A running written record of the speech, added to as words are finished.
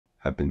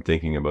I've been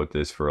thinking about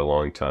this for a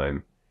long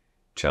time,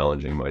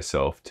 challenging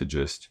myself to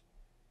just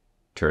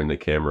turn the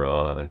camera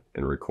on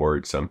and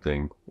record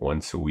something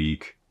once a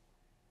week,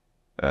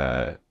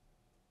 uh,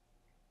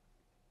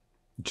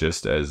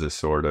 just as a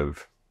sort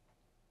of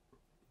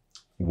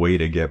way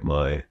to get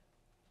my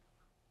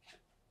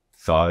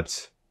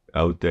thoughts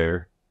out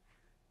there.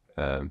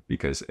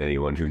 Because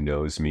anyone who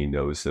knows me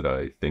knows that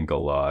I think a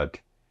lot,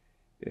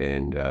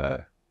 and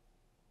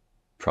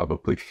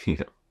probably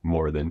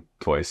more than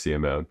twice the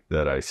amount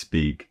that I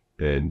speak.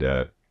 And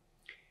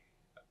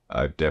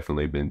I've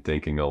definitely been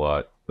thinking a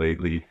lot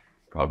lately,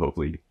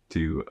 probably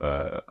to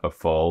a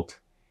fault.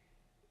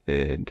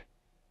 And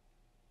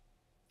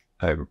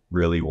I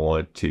really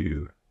want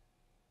to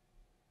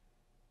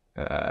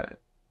uh,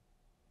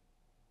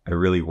 I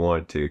really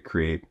want to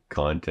create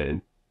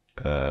content,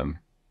 um,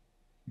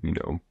 you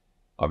know,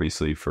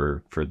 obviously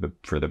for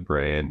the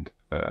brand,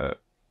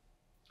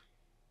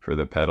 for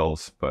the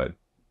pedals, but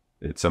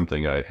it's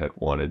something I had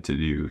wanted to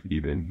do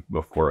even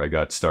before I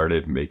got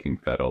started making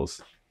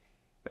pedals.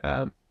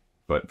 Um,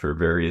 but for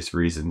various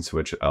reasons,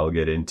 which I'll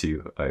get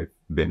into, I've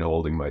been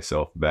holding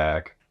myself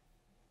back,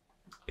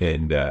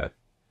 and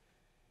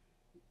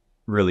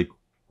really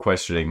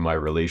questioning my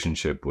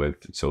relationship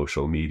with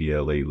social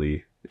media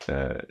lately,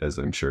 as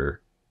I'm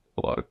sure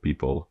a lot of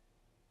people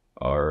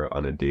are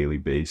on a daily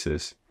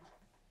basis.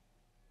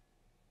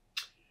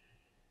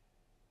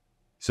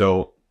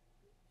 So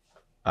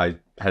I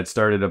had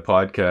started a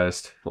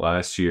podcast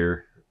last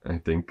year. I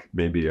think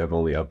maybe I've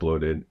only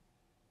uploaded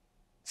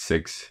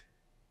 6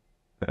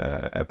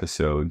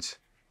 episodes,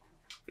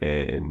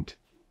 and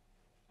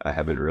I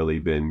haven't really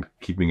been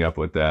keeping up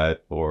with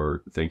that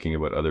or thinking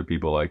about other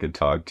people I could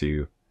talk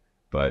to.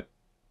 But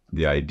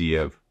the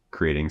idea of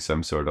creating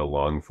some sort of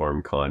long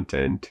form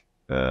content,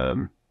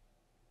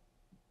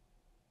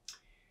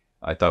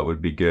 I thought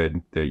would be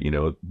good.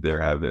 That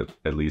there have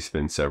at least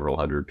been several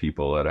hundred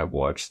people that have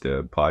watched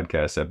the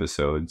podcast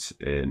episodes,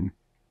 and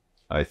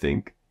I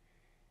think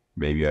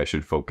maybe I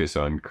should focus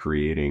on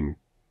creating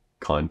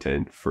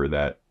content for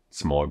that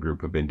small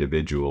group of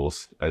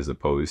individuals, as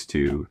opposed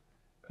to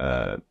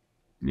uh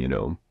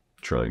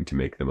trying to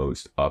make the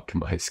most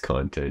optimized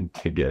content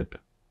to get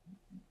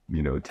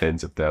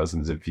tens of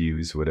thousands of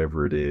views,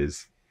 whatever it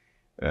is.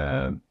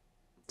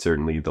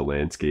 Certainly the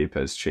landscape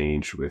has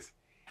changed with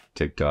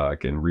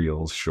TikTok and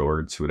Reels,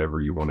 Shorts, whatever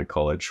you want to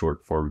call it,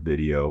 short form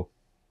video.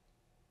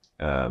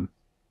 And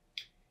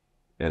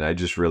I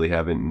just really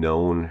haven't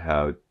known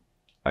how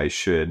I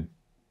should,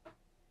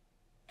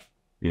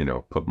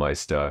 put my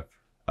stuff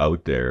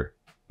out there.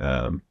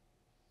 And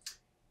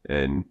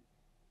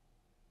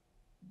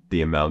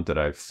the amount that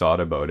I've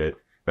thought about it,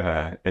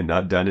 and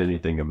not done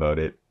anything about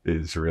it,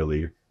 is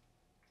really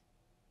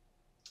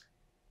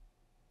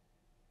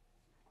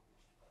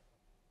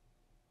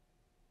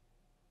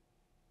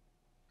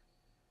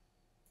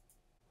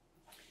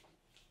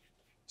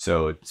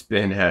so. It's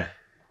been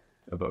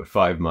about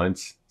 5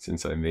 months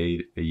since I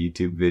made a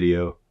YouTube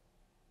video,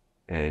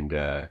 and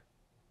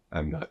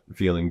I'm not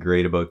feeling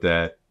great about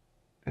that.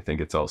 I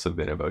think it's also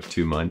been about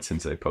 2 months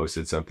since I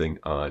posted something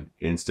on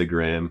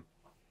Instagram.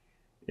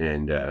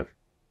 And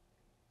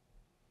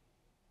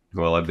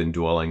well, I've been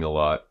dwelling a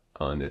lot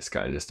on this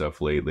kind of stuff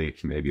lately,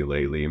 maybe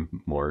lately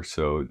more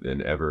so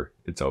than ever.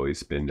 It's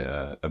always been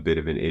a bit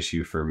of an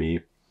issue for me.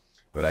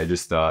 But I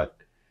just thought,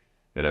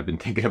 and I've been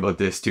thinking about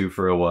this too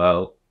for a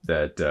while,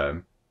 that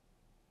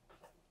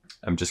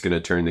I'm just going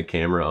to turn the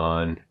camera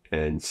on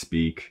and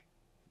speak.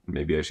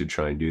 Maybe I should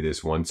try and do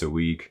this once a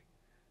week.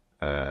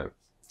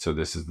 So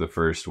this is the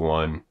first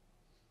one.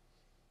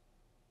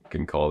 You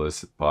can call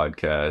this a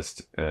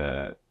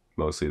podcast.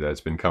 Mostly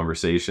that's been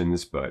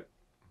conversations, but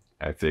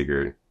I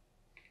figured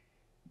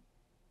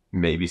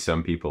maybe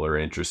some people are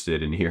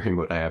interested in hearing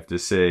what I have to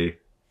say.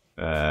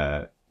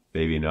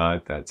 Maybe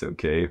not, that's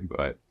okay.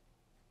 But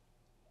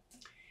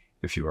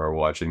if you are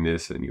watching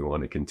this and you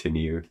want to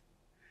continue,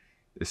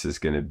 this is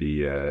going to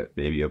be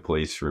maybe a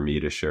place for me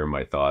to share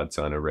my thoughts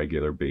on a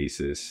regular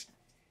basis,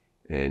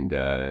 and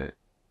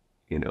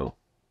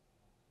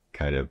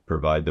kind of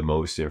provide the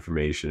most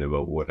information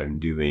about what I'm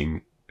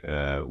doing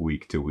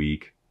week to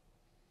week,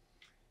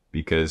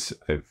 because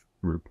I've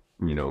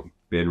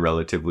been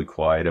relatively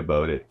quiet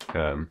about it,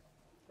 and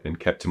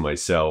kept to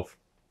myself.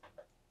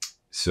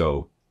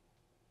 So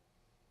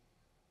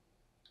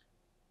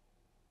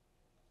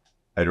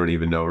I don't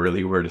even know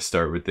really where to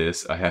start with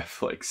this. I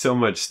have like so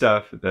much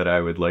stuff that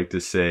I would like to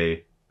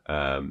say.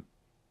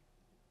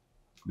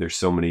 There's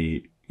so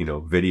many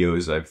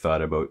videos I've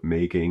thought about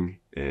making,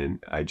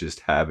 and I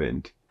just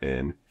haven't.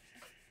 And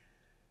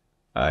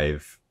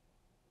I've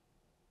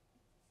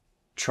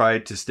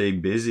tried to stay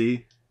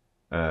busy,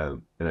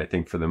 and I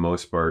think for the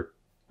most part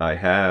I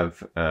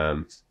have.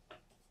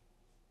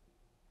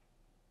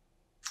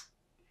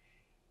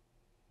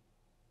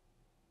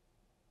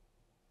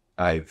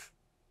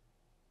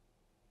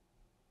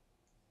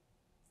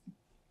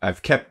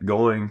 I've kept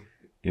going.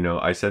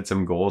 I set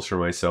some goals for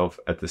myself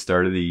at the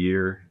start of the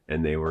year,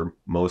 and they were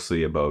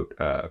mostly about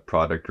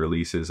product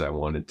releases. I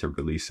wanted to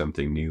release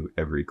something new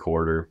every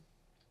quarter.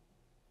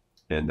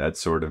 and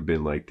that's sort of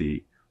been like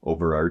the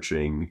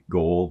overarching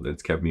goal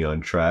that's kept me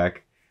on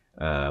track.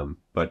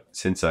 But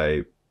since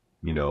I,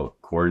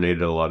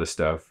 coordinated a lot of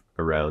stuff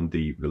around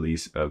the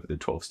release of the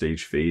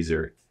 12-stage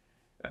phaser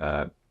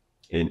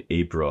in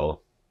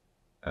April,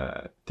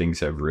 things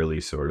have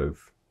really sort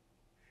of,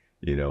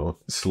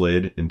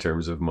 slid in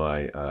terms of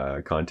my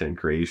content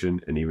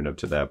creation. And even up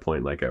to that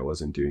point, like, I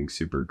wasn't doing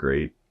super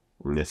great.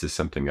 And this is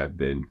something I've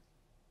been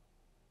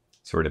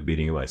sort of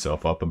beating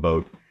myself up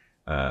about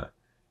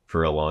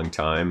for a long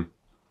time.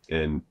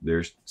 And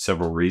there's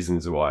several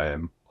reasons why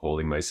I'm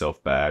holding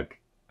myself back.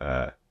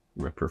 I'm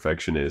a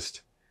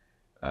perfectionist.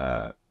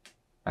 I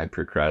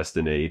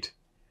procrastinate.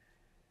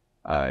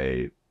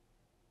 I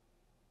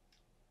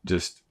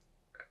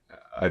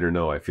don't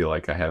know. I feel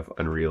like I have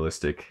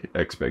unrealistic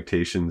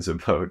expectations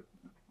about,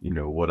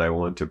 what I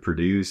want to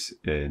produce.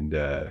 And,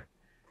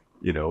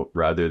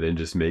 rather than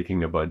just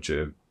making a bunch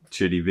of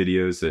shitty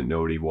videos that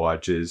nobody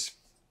watches,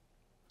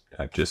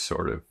 I've just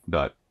sort of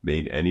not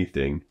made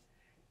anything.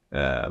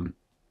 And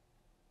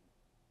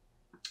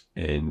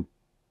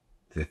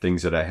the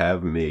things that I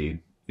have made,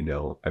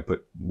 I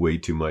put way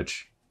too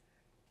much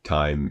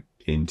time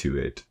into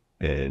it.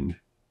 And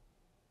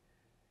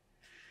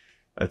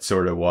that's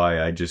sort of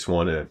why I just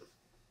want to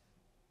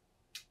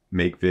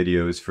make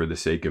videos for the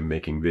sake of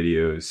making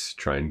videos,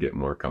 try and get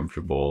more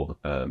comfortable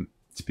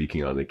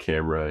speaking on the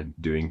camera,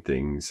 doing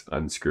things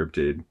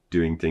unscripted,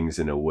 doing things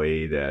in a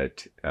way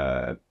that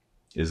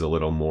is a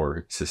little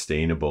more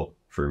sustainable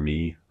for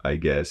me, I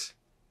guess.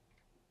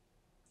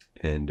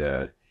 And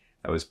that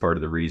was part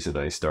of the reason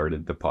I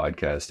started the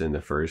podcast in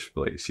the first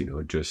place,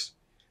 just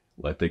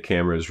let the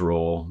cameras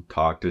roll,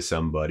 talk to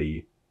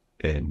somebody,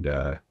 and,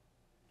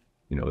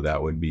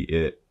 that would be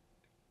it.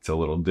 It's a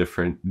little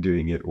different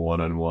doing it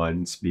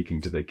one-on-one,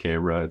 speaking to the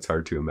camera. It's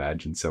hard to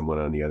imagine someone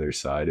on the other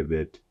side of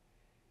it.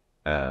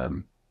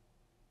 But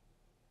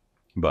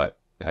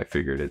I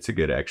figured it's a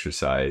good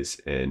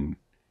exercise, and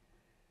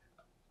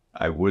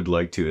I would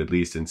like to, at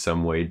least in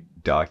some way,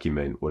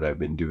 document what I've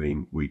been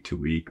doing week to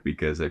week,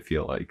 because I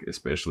feel like,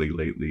 especially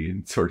lately,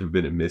 it's sort of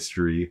been a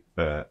mystery.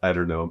 I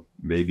don't know,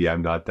 maybe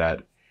I'm not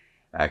that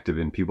active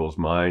in people's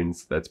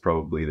minds. That's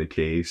probably the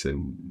case,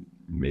 and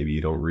maybe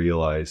you don't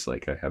realize,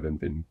 like, I haven't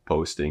been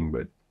posting,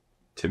 but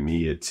to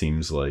me it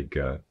seems like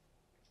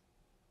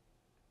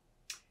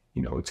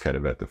it's kind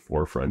of at the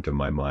forefront of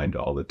my mind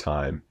all the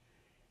time.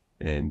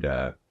 And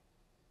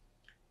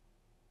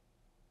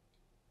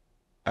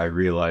I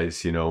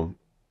realize,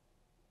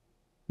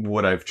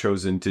 what I've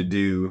chosen to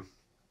do,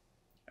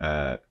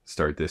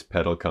 start this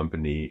pedal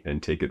company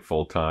and take it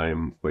full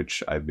time,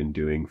 which I've been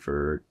doing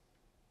for,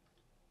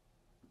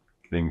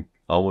 I think,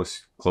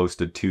 almost close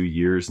to 2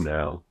 years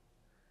now.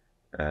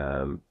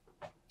 I'm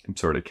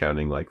sort of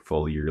counting like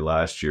full year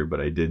last year, but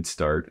I did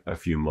start a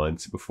few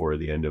months before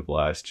the end of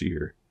last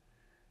year.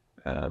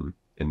 And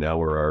now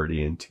we're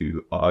already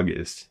into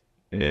August.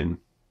 And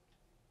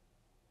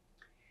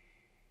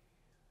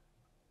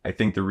I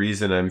think the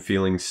reason I'm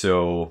feeling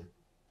so,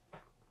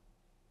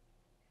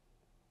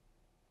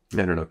 I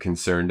don't know,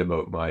 concerned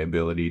about my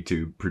ability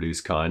to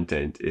produce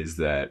content is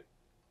that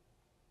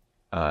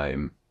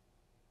I'm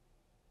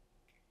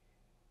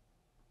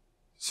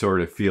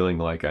sort of feeling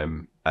like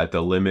I'm at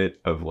the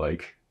limit of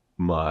like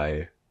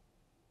my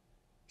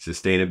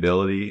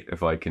sustainability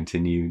if I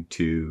continue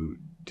to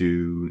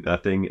do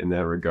nothing in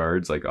that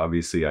regards. Like,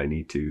 obviously I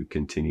need to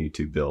continue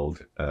to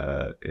build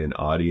an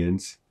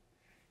audience,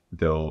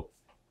 though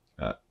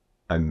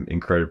I'm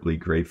incredibly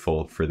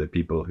grateful for the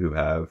people who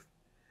have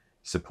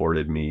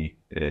supported me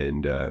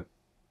and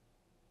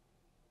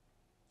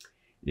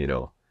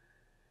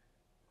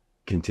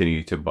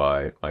continue to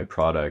buy my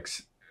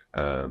products.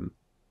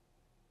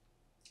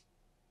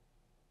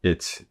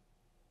 It's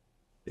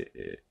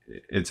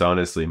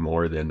honestly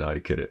more than I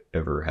could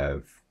ever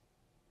have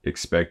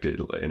expected,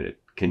 and it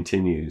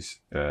continues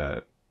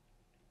to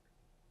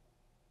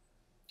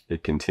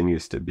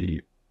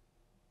be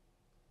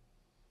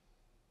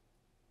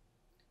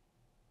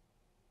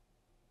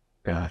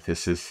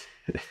this is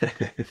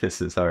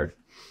this is hard.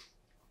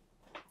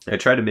 I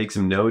tried to make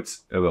some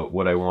notes about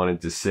what I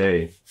wanted to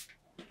say.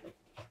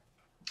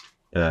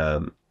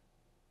 The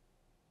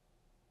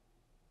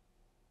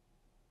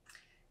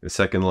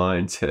second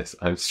line says,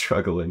 I'm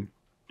struggling.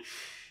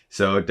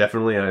 So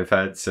definitely I've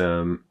had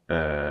some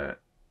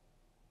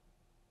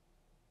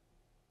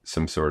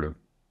sort of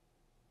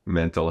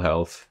mental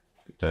health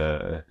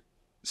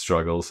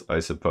struggles, I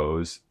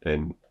suppose.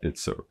 And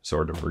it's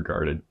sort of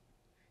related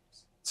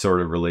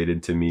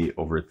to me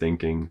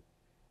overthinking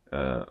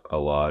a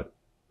lot,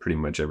 pretty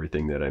much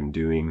everything that I'm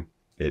doing.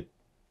 It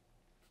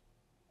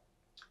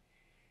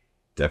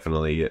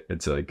definitely,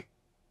 it's like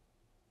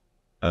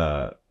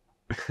a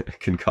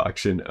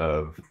concoction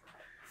of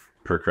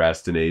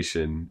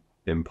procrastination,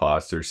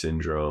 imposter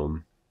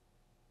syndrome,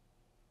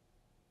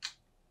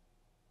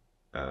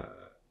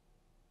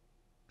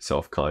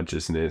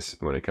 self-consciousness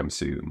when it comes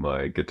to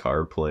my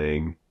guitar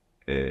playing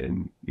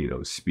and,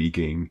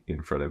 speaking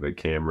in front of a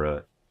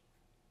camera.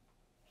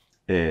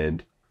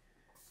 And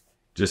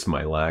just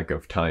my lack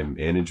of time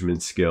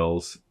management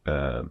skills.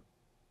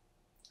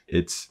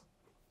 It's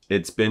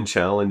been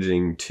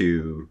challenging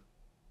to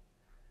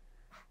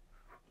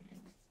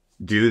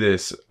do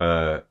this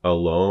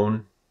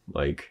alone.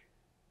 Like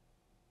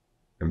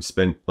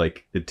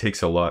it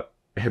takes a lot.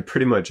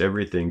 Pretty much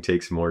everything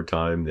takes more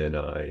time than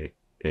I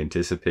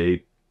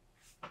anticipate.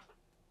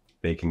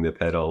 Making the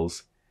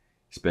pedals,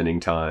 spending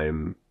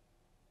time,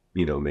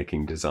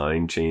 making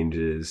design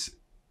changes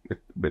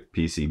with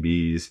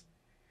PCBs,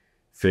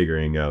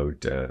 figuring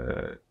out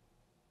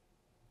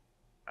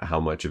how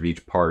much of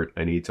each part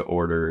I need to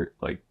order.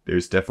 Like,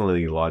 there's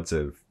definitely lots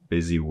of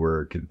busy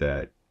work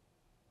that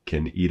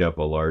can eat up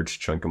a large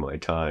chunk of my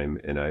time,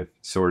 and I've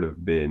sort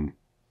of been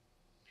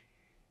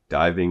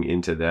diving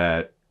into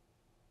that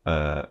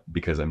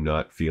because I'm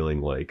not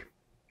feeling like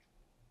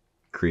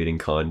creating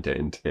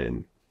content.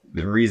 And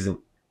the reason,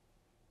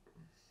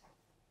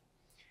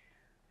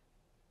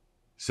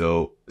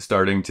 so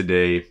starting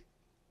today,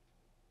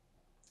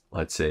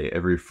 let's say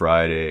every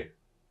Friday,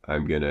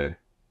 I'm gonna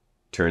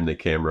turn the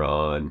camera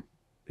on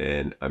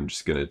and I'm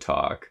just gonna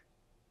talk.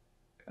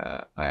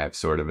 I have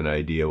sort of an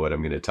idea what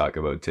I'm gonna talk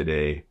about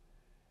today.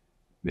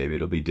 Maybe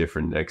it'll be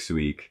different next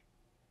week,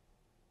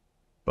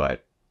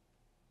 but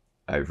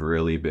I've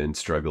really been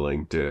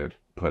struggling to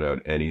put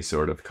out any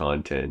sort of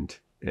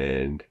content,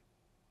 and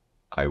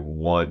I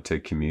want to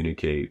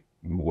communicate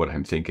what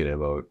I'm thinking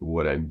about,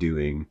 what I'm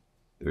doing.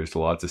 There's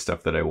lots of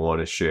stuff that I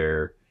want to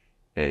share,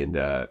 and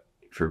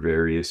for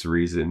various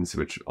reasons,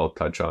 which I'll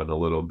touch on a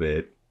little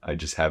bit, I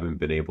just haven't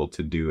been able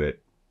to do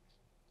it.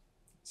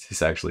 This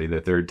is actually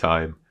the third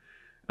time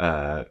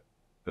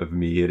of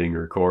me hitting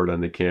record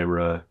on the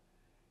camera,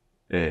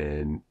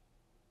 and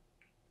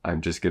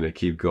I'm just gonna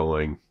keep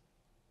going.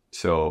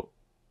 So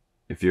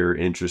if you're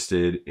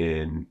interested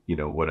in,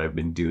 what I've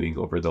been doing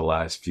over the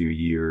last few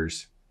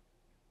years,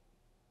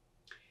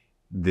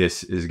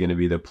 this is going to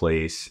be the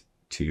place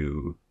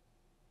to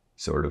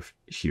sort of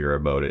hear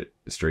about it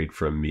straight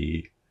from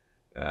me.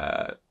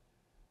 I'm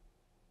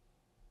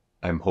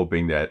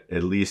hoping that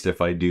at least if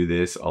I do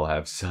this, I'll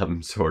have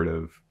some sort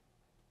of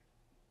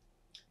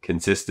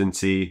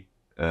consistency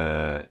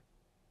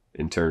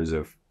in terms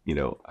of,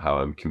 how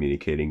I'm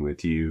communicating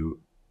with you,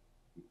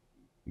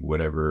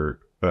 whatever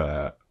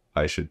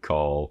I should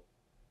call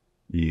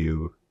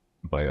you,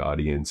 my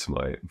audience,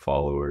 my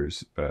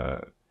followers.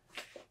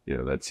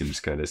 That seems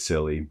kind of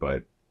silly,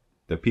 but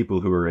the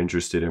people who are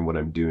interested in what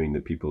I'm doing,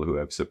 the people who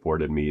have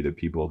supported me, the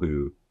people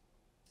who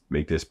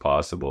make this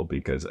possible,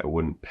 because I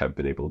wouldn't have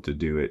been able to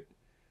do it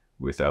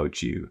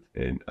without you.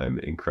 And I'm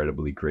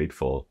incredibly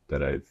grateful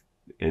that I've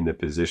in the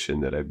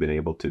position that I've been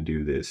able to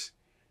do this,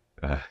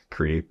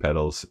 create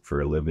pedals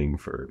for a living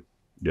for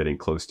getting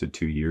close to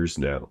 2 years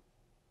now.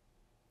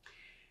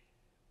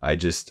 I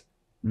just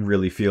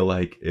really feel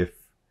like if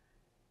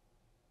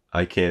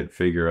I can't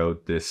figure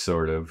out this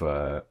sort of,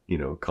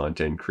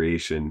 content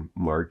creation,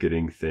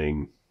 marketing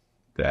thing,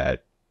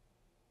 that,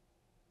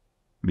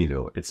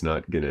 it's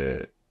not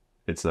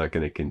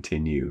gonna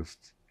continue.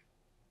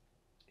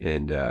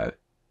 And,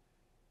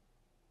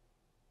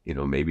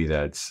 maybe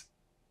that's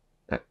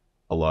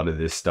a lot of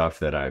this stuff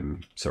that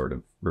I'm sort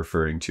of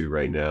referring to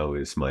right now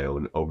is my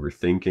own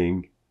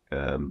overthinking.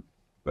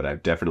 But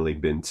I've definitely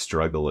been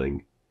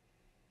struggling.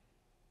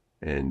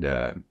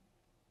 And,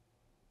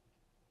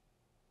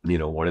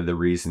 one of the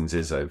reasons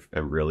is I'm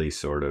really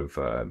sort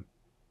of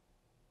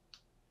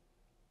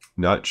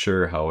not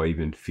sure how I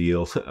even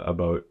feel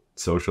about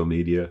social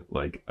media.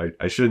 Like,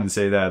 I shouldn't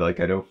say that. Like,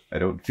 I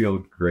don't feel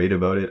great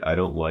about it. I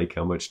don't like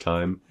how much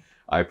time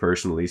I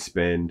personally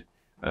spend,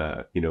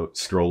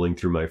 scrolling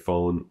through my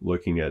phone,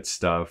 looking at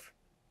stuff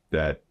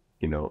that,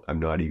 I'm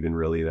not even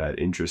really that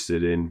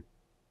interested in.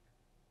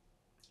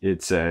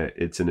 It's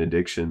an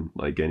addiction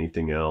like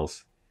anything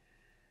else.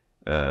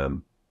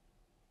 And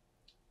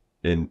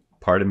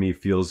part of me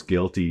feels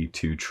guilty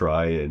to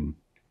try and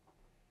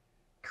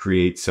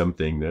create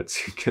something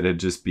that's gonna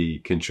just be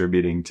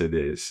contributing to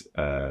this,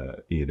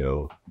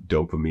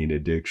 dopamine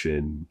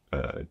addiction,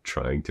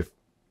 trying to,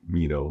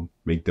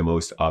 make the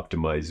most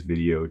optimized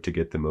video to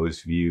get the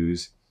most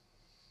views.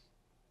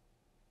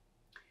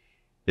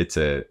 It's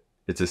a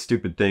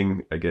stupid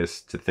thing, I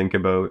guess, to think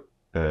about,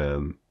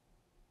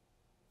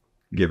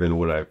 given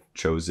what I've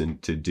chosen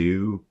to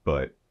do,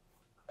 but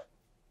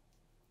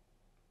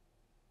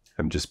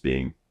I'm just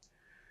being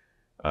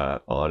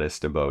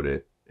honest about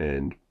it.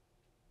 And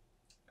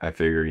I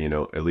figure,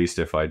 at least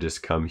if I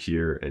just come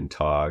here and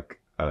talk,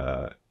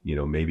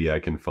 maybe I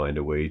can find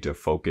a way to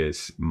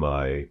focus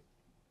my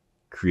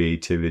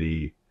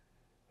creativity,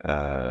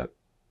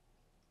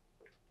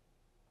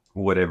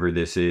 whatever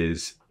this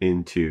is,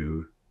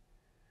 into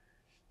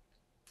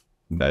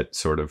that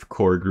sort of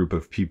core group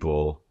of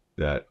people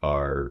that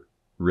are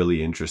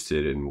really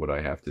interested in what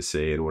I have to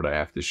say and what I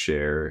have to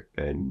share.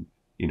 And,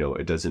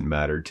 it doesn't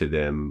matter to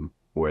them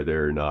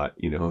whether or not,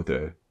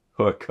 the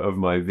hook of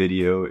my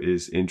video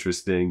is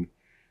interesting.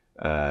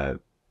 I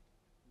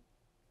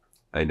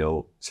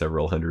know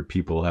several hundred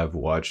people have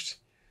watched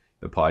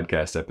the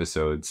podcast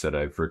episodes that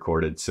I've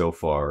recorded so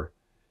far.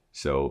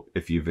 So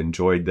if you've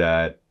enjoyed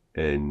that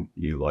and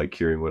you like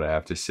hearing what I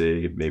have to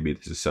say, maybe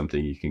this is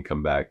something you can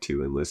come back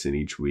to and listen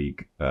each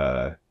week.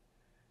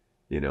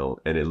 You know,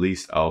 and at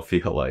least I'll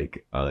feel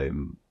like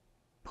I'm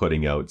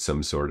putting out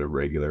some sort of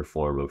regular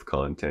form of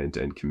content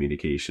and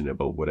communication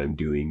about what I'm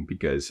doing,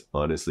 because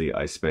honestly,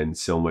 I spend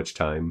so much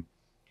time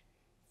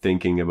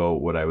thinking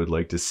about what I would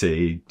like to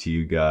say to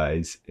you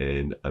guys,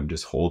 and I'm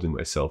just holding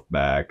myself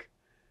back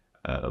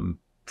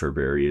for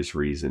various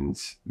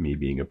reasons. Me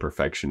being a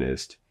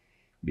perfectionist,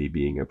 me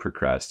being a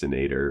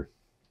procrastinator.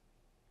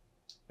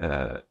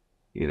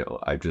 You know,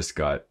 I've just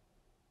got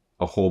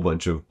a whole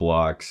bunch of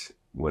blocks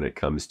when it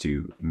comes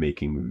to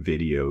making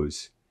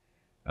videos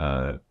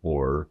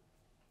or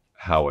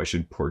how I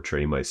should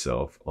portray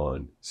myself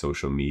on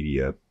social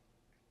media.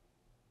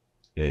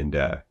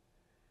 And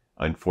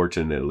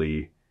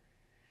unfortunately,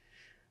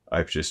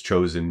 I've just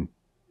chosen,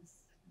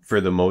 for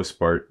the most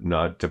part,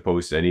 not to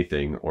post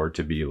anything or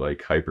to be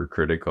like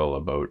hypercritical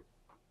about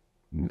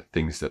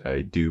things that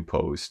I do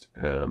post.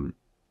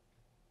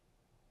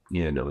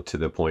 You know, to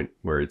the point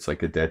where it's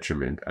like a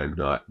detriment. I'm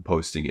not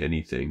posting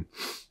anything.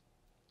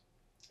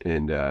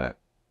 And,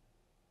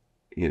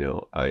 you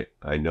know,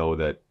 I know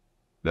that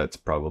that's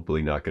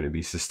probably not going to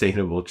be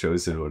sustainable,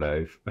 chosen what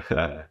I've,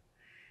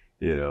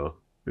 you know,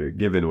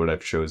 given what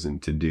I've chosen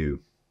to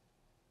do.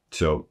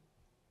 So,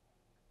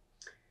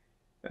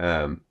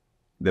 the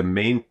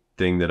main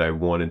thing that I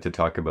wanted to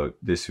talk about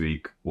this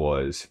week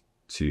was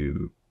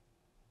to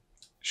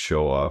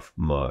show off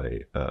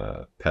my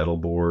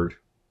pedalboard,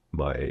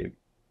 my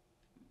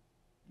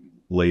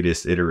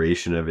latest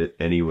iteration of it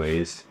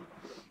anyways,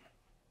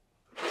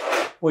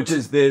 which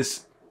is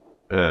this,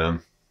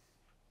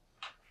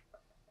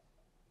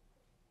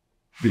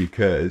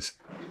 because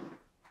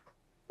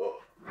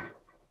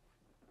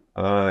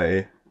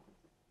I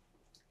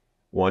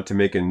want to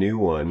make a new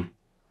one,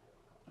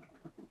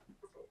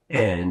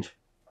 and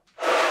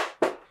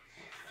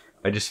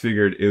I just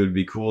figured it would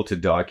be cool to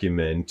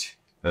document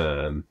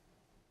this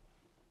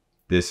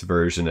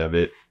version of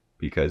it,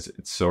 because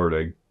it's sort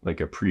of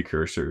like a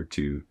precursor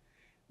to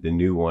the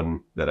new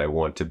one that I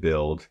want to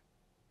build.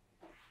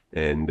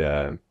 And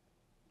I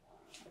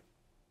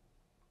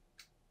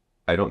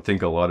don't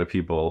think a lot of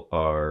people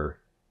are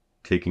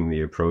taking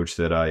the approach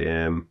that I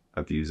am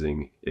of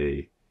using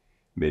a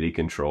MIDI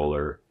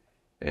controller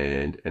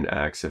and an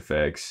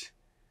RHCP,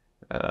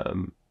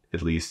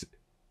 at least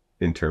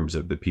in terms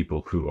of the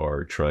people who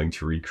are trying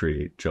to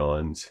recreate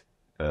John's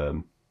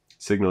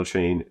signal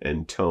chain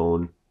and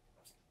tone.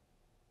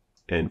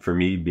 And for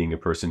me, being a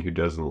person who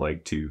doesn't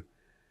like to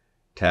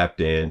tap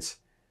dance,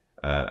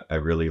 I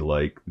really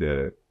like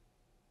the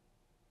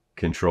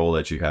control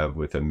that you have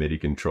with a MIDI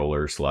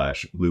controller /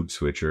 loop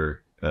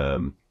switcher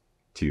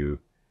to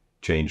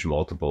change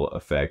multiple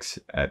effects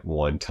at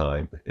one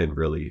time and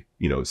really,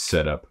 you know,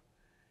 set up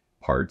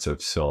parts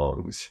of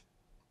songs.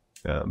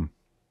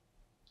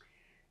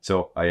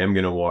 So I am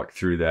going to walk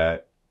through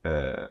that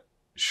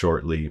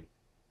shortly.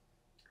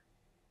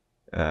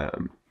 I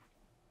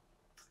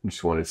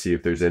just want to see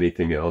if there's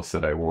anything else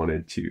that I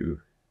wanted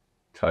to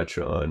touch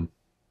on.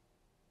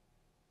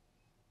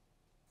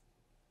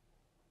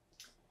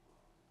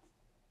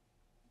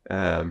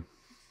 I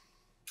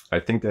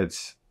think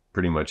that's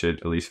pretty much it,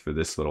 at least for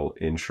this little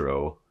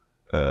intro.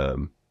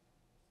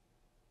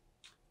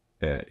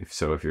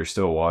 If you're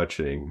still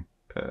watching,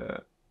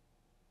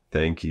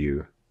 thank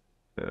you.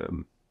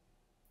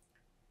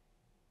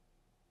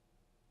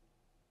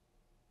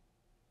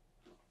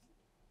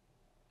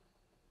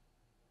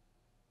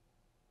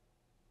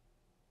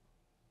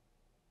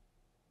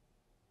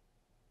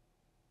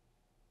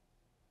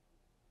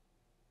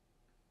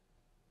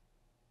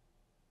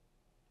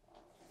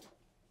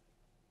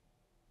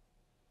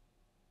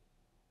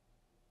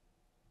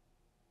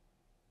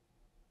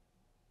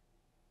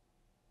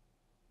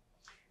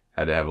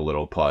 Had to have a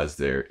little pause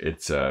there.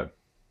 It's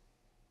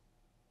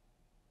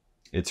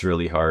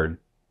really hard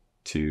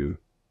to,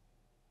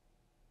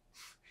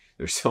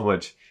 there's so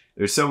much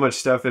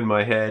stuff in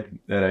my head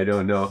that I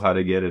don't know how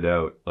to get it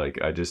out.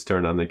 Like, I just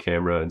turned on the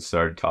camera and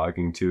started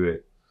talking to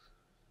it.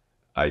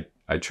 I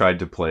tried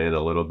to plan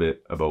a little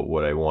bit about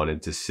what I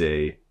wanted to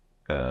say.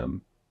 I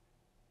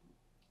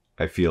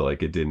feel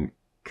like it didn't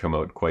come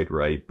out quite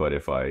right, but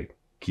if I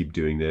keep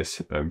doing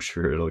this, I'm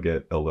sure it'll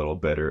get a little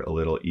better, a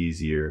little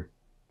easier.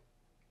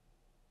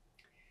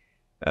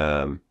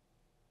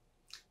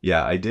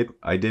 Yeah, I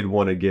did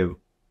want to give,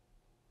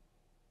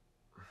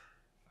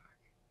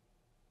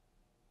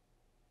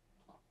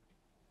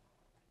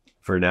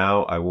 for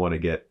now, I want to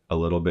get a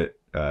little bit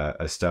a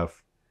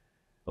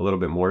little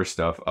bit more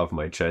stuff off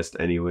my chest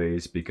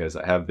anyways, because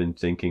I have been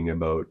thinking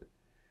about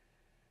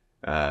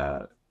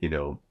you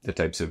know, the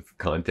types of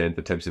content,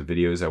 the types of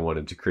videos I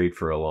wanted to create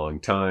for a long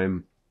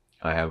time.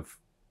 I have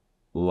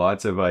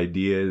lots of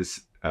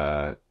ideas.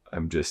 I'm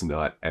just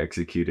not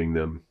executing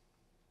them.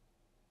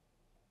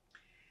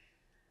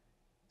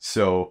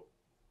 So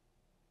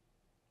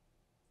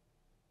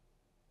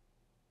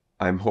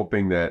I'm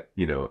hoping that,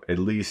 you know, at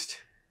least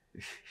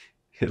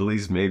at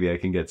least maybe I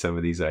can get some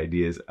of these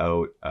ideas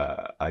out.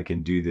 I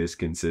can do this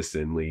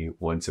consistently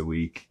once a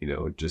week, you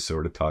know, just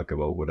sort of talk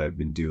about what I've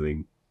been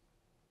doing.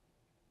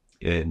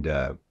 And,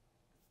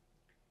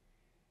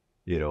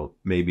 you know,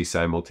 maybe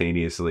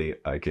simultaneously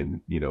I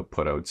can, you know,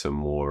 put out some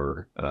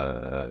more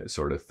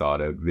sort of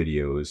thought out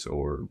videos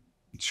or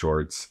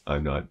shorts.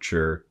 I'm not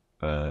sure.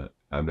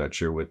 I'm not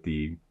sure what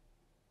the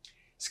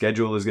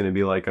schedule is going to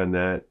be like on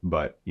that,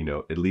 but, you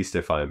know, at least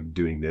if I'm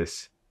doing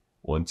this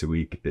once a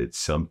week, it's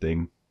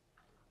something.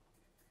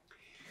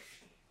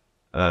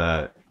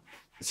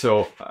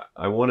 So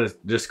I want to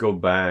just go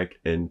back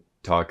and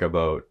talk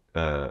about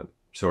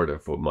sort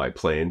of what my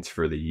plans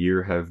for the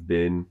year have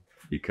been,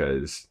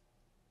 because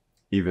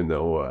even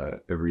though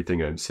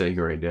everything I'm saying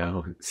right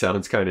now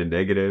sounds kind of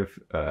negative,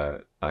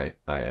 I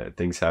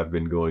things have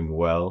been going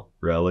well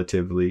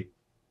relatively.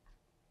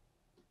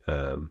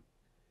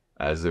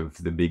 As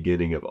of the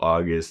beginning of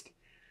August,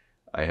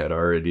 I had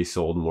already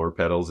sold more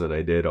pedals than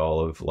I did all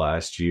of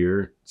last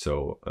year.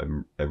 So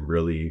I'm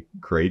really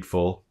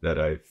grateful that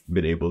I've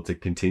been able to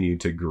continue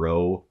to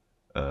grow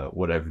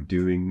what I've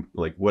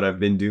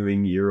been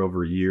doing year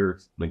over year.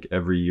 Like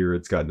every year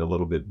it's gotten a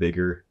little bit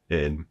bigger.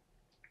 And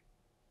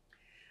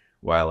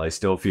while I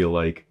still feel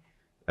like,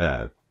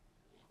 you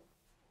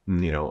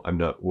know, I'm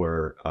not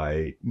where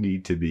I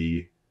need to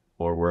be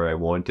or where I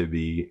want to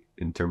be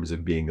in terms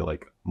of being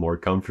like more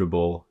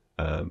comfortable,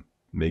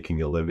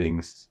 making a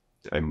living,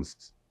 I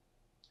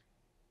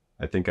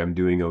think I'm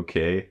doing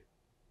okay.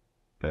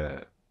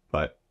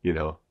 But, you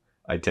know,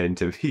 I tend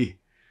to be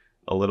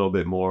a little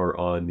bit more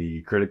on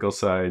the critical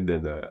side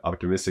than the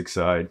optimistic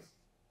side.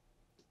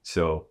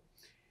 So,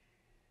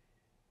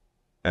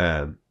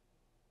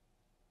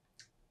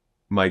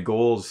 my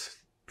goals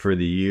for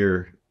the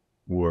year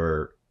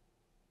were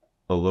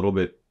a little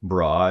bit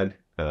broad.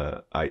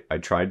 I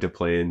tried to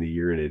plan the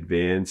year in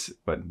advance,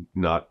 but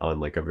not on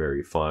like a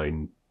very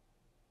fine,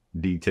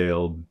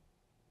 detailed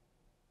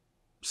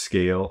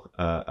scale,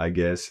 I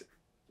guess.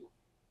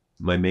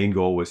 My main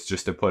goal was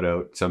just to put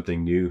out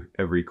something new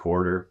every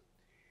quarter.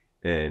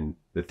 And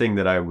the thing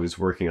that I was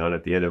working on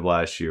at the end of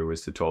last year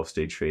was the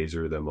 12-stage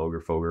phaser, the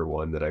Moger Foger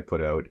one that I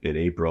put out in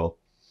April.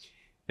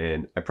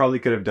 And I probably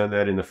could have done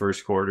that in the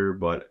first quarter,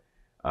 but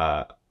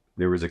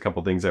there was a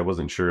couple things I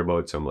wasn't sure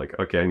about. So I'm like,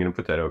 okay, I'm going to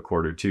put that out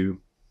quarter two.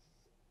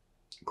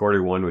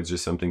 Quarter one was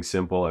just something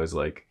simple. I was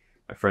like,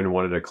 my friend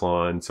wanted a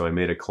clone, so I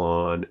made a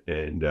clone,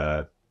 and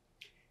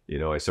you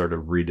know, I sort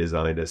of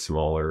redesigned a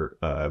smaller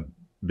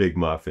Big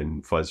Muff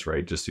and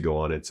Fuzzrite just to go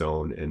on its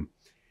own. And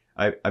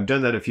I've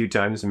done that a few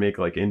times to make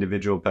like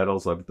individual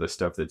pedals of the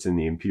stuff that's in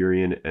the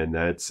Empyrean, and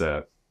that's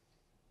you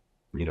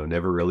know,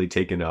 never really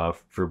taken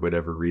off for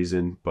whatever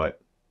reason. But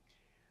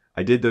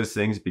I did those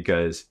things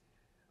because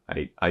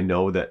I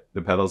know that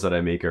the pedals that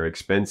I make are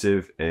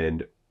expensive,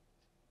 and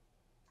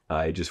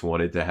I just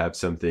wanted to have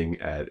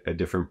something at a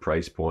different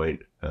price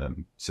point,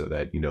 so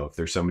that, you know, if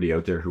there's somebody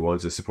out there who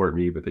wants to support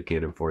me but they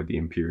can't afford the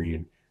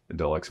Empyrean, the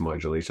Deluxe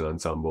Modulation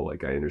Ensemble,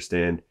 like, I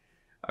understand.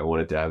 I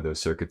wanted to have those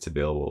circuits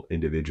available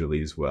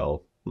individually as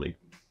well. Like,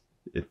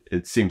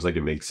 it seems like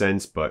it makes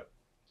sense, but,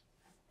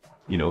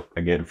 you know,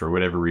 again, for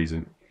whatever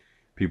reason,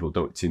 people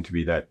don't seem to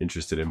be that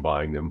interested in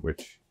buying them,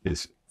 which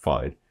is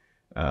fine.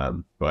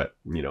 But,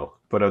 you know,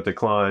 put out the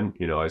Klon,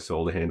 you know, I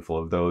sold a handful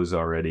of those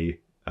already.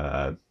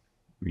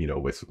 You know,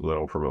 with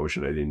little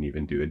promotion. I didn't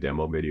even do a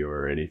demo video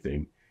or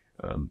anything.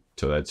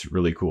 So that's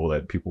really cool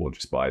that people will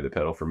just buy the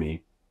pedal for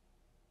me.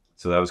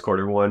 So that was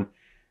quarter one.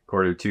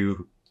 Quarter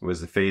two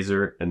was the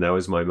phaser, and that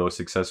was my most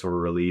successful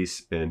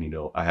release. And, you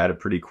know, I had a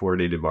pretty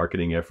coordinated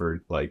marketing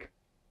effort, like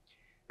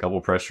a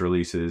couple press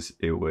releases.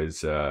 It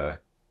was, you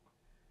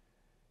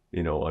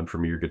know, on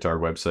Premier Guitar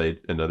website,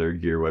 another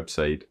gear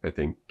website, I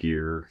think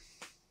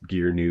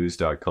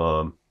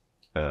gearnews.com.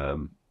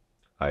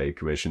 I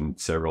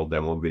commissioned several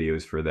demo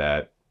videos for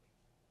that.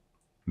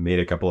 Made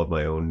a couple of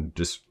my own,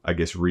 just, I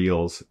guess,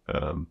 reels,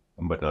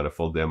 but not a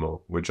full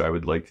demo, which I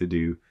would like to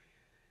do.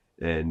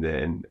 And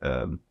then,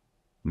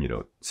 you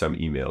know, some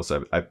emails.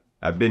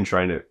 I've been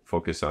trying to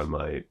focus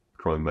on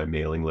growing my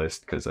mailing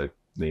list, because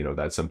you know,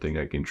 that's something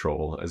I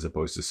control as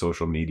opposed to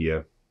social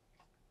media.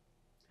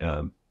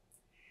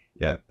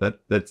 Yeah,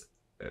 that's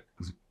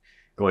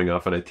going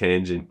off on a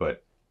tangent,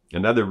 but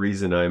another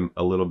reason I'm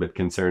a little bit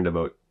concerned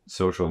about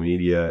social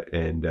media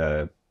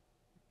and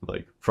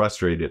like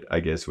frustrated, I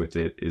guess, with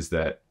it is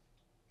that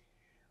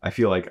I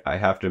feel like I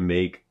have to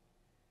make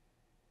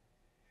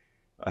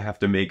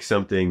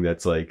something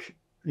that's like,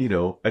 you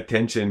know,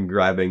 attention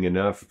grabbing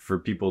enough for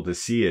people to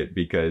see it,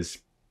 because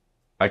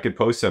I could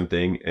post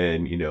something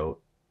and, you know,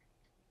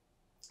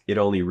 it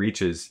only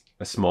reaches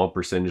a small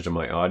percentage of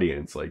my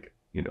audience. Like,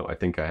 you know, I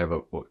think I have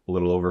a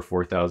little over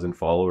 4,000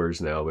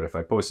 followers now, but if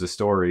I post a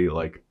story,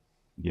 like,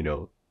 you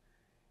know,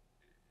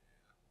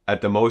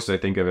 at the most, I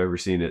think I've ever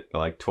seen it,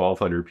 like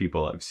 1,200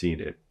 people have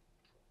seen it.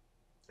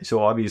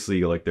 So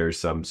obviously, like, there's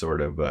some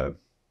sort of,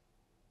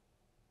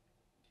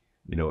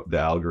 you know, the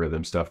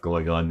algorithm stuff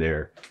going on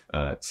there.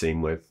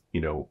 Same with, you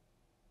know,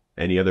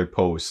 any other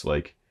posts.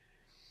 Like,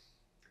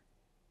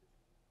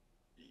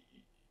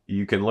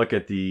 you can look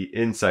at the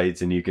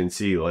insights and you can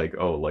see like,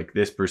 oh, like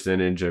this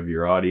percentage of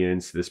your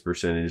audience, this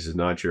percentage is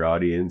not your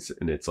audience.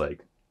 And it's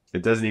like,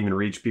 it doesn't even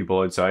reach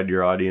people outside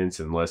your audience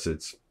unless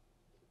it's,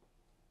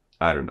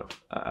 I don't know.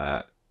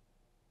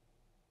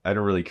 I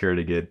don't really care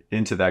to get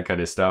into that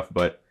kind of stuff,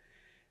 but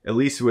at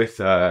least with,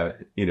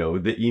 you know,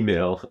 the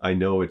email, I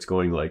know it's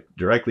going like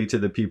directly to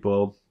the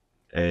people.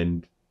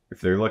 And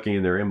if they're looking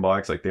in their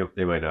inbox, like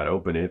they might not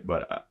open it,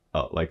 but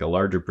like a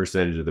larger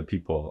percentage of the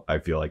people, I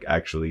feel like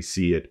actually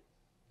see it.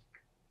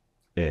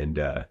 And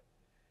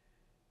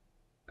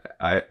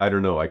I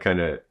don't know, I kind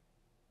of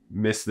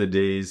miss the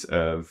days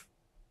of,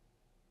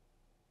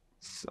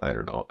 I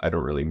don't know, I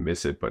don't really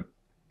miss it, but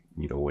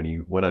you know, when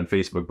you went on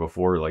Facebook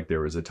before, like there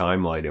was a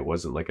timeline. It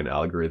wasn't like an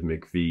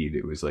algorithmic feed.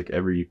 It was like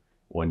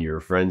everyone you were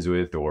friends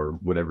with or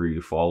whatever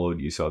you followed,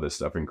 you saw this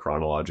stuff in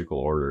chronological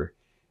order.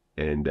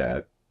 And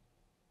I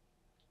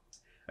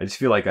just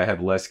feel like I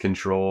have less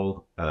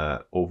control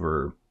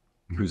over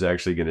who's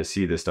actually going to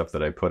see the stuff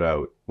that I put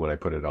out when I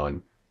put it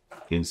on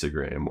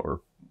Instagram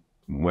or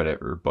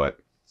whatever. But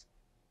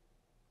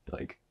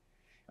like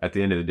at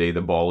the end of the day,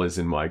 the ball is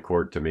in my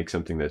court to make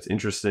something that's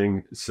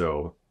interesting.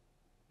 So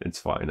it's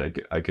fine.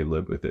 I can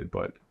live with it,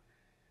 but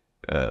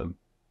I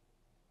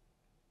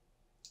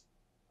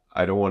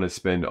don't want to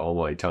spend all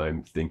my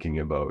time thinking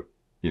about,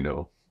 you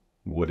know,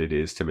 what it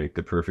is to make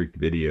the perfect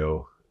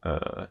video,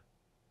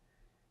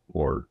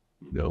 or,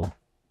 you know,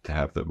 to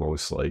have the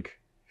most like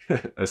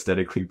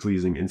aesthetically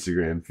pleasing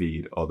Instagram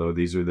feed. Although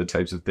these are the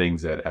types of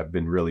things that have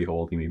been really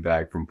holding me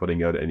back from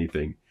putting out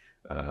anything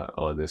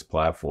on this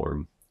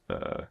platform.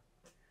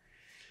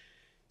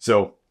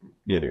 So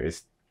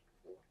anyways,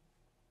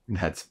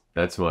 that's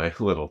my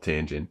little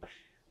tangent.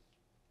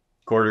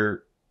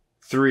 Quarter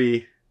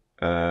 3,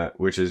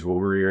 which is what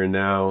we're in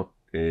now,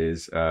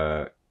 is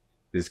going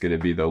to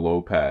be the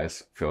low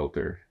pass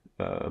filter.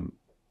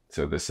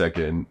 So the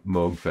second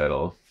Moog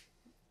pedal.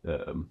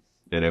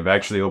 And I've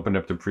actually opened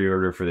up the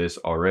pre-order for this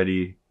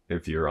already.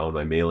 If you're on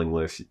my mailing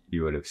list,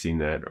 you would have seen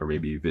that, or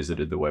maybe you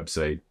visited the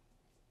website.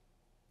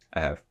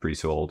 I have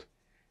pre-sold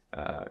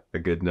a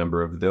good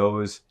number of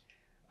those.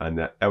 And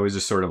that was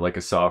just sort of like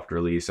a soft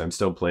release. I'm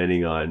still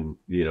planning on,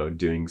 you know,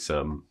 doing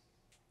some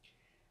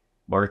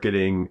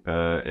marketing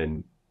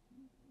and,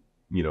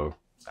 you know,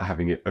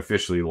 having it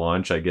officially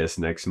launch, I guess,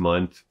 next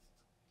month.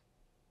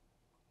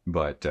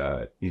 But,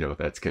 you know,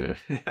 that's going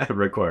to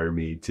require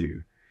me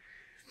to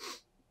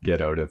get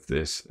out of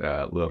this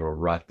little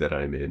rut that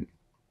I'm in.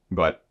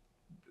 But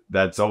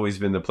that's always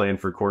been the plan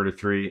for quarter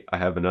 3. I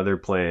have another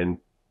plan,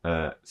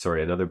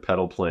 another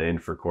pedal plan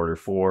for quarter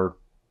 4.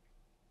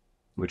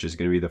 Which is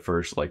going to be the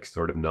first like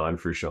sort of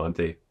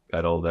non-Frusciante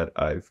pedal that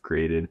I've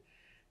created.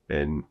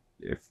 And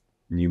if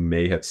you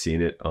may have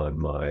seen it on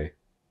my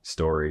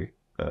story,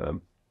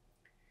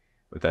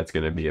 but that's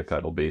going to be a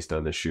pedal based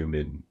on the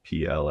Schumann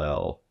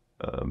PLL.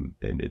 And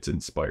it's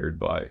inspired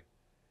by,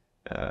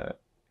 at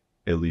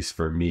least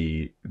for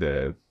me,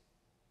 the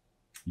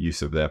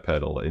use of that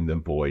pedal in the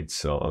Void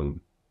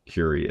song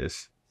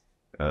Curious.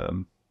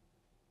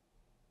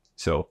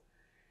 So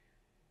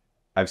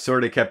I've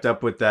sort of kept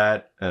up with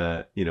that.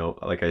 You know,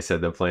 like I said,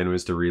 the plan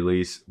was to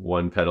release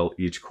one pedal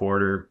each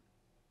quarter.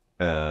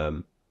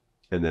 And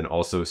then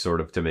also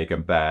sort of to make a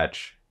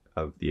batch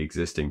of the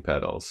existing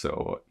pedals.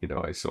 So, you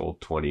know, I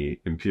sold 20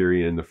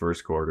 Empyrean in the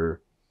first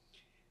quarter.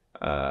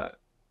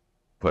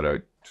 Put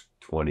out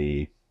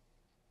 20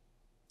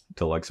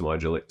 deluxe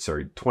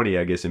modulation, 20,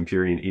 I guess,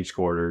 Empyrean each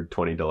quarter,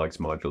 20 deluxe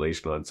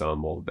modulation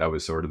ensemble. That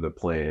was sort of the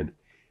plan.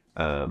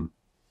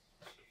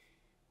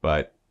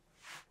 But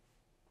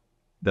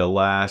the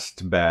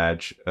last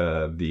batch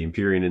of the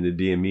Empyrean and the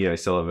DME, I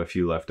still have a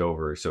few left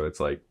over. So it's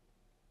like,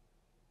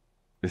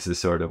 this is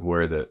sort of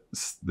where the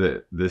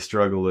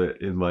struggle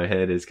in my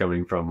head is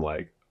coming from.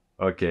 Like,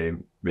 okay,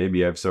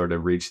 maybe I've sort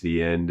of reached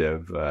the end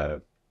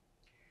of,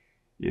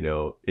 you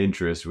know,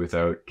 interest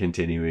without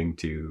continuing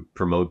to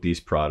promote these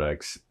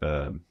products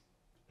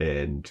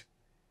and,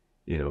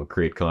 you know,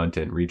 create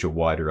content, reach a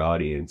wider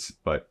audience.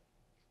 But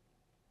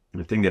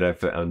the thing that I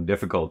found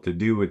difficult to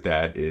do with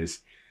that is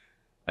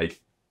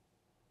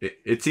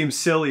it seems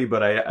silly,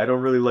 but I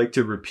don't really like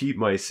to repeat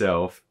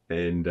myself.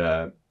 And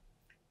that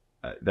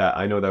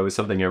I know that was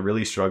something I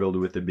really struggled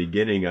with at the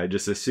beginning. I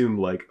just assumed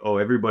like, oh,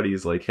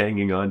 everybody's like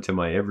hanging on to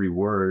my every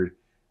word.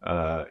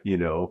 You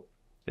know,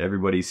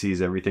 everybody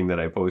sees everything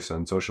that I post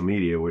on social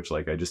media, which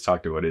like I just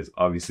talked about is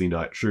obviously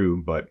not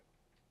true. But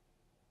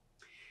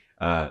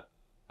I'm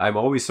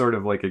always sort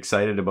of like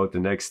excited about the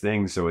next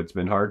thing. So it's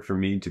been hard for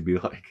me to be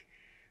like,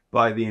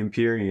 buy the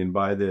Empyrean,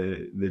 buy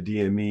the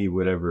DME,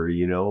 whatever,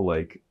 you know,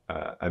 like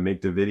I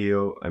make the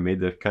video, I made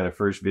the kind of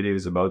first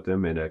videos about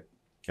them, and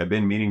I've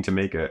been meaning to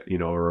make a, you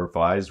know, a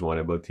revised one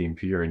about the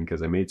Empyrean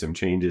because I made some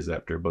changes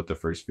after about the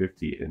first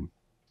 50, and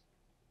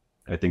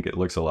I think it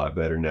looks a lot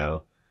better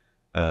now.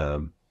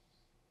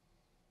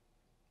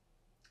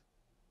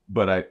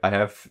 But I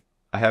have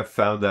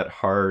found that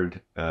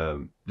hard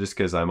just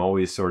because I'm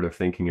always sort of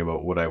thinking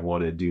about what I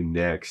want to do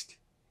next,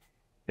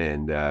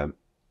 and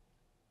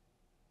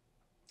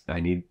I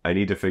need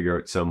to figure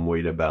out some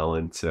way to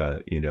balance,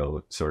 you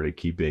know, sort of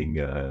keeping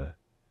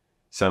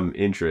some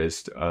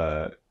interest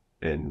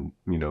and,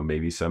 you know,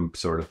 maybe some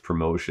sort of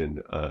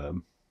promotion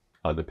on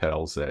the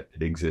pedals that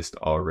exist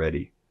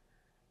already.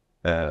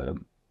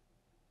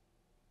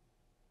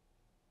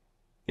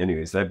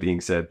 Anyways, that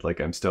being said, like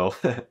I'm still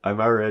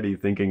I'm already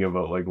thinking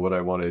about like what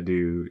I want to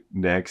do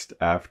next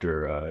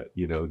after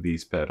you know,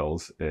 these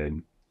pedals,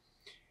 and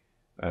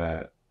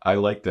I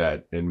like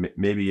that. And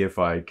maybe if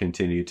I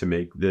continue to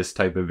make this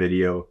type of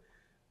video,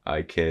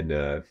 I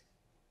can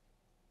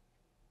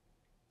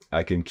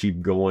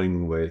keep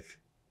going with,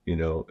 you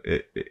know,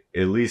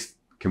 at least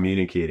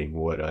communicating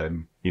what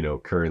I'm, you know,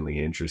 currently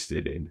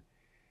interested in.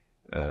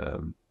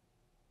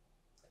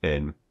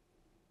 And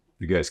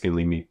you guys can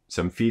leave me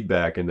some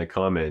feedback in the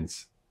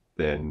comments,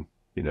 then,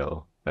 you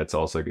know, that's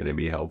also going to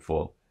be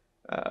helpful.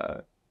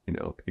 You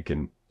know, it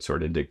can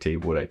sort of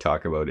dictate what I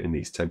talk about in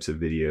these types of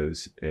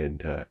videos.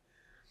 And,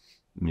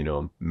 you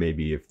know,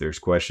 maybe if there's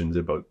questions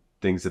about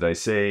things that I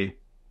say,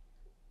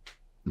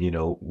 you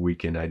know, we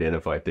can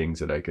identify things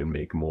that I can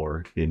make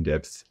more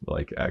in-depth,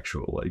 like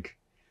actual, like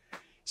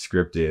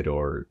scripted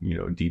or, you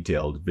know,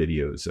 detailed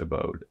videos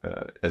about,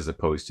 as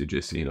opposed to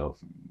just, you know,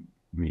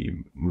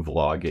 me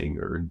vlogging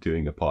or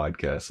doing a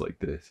podcast like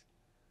this.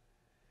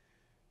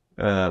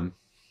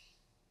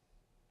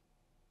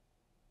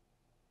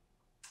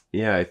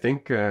 Yeah, I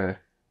think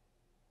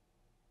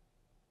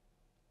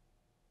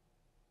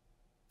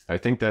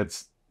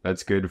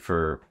that's good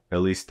for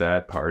at least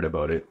that part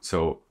about it.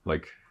 So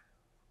like,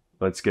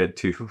 let's get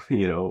to,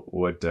 you know,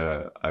 what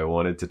I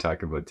wanted to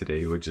talk about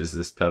today, which is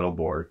this pedal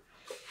board.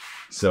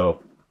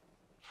 So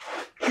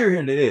here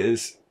it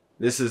is.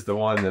 This is the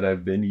one that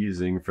I've been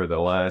using for the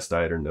last,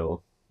 I don't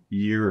know,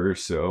 year or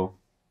so.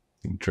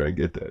 And try and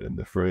get that in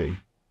the frame.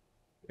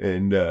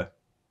 And the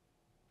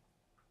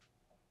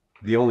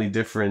only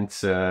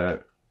difference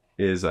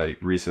is I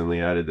recently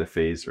added the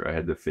phaser. I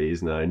had the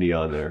Phase 90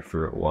 on there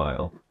for a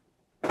while.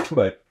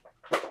 But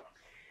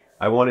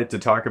I wanted to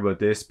talk about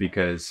this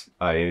because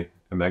I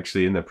am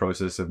actually in the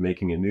process of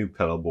making a new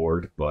pedal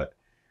board, but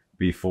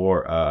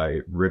before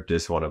I rip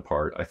this one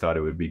apart, I thought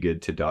it would be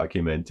good to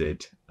document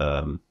it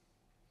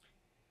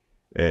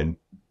and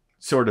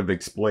sort of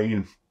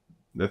explain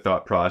the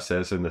thought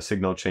process and the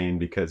signal chain,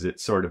 because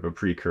it's sort of a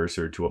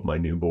precursor to what my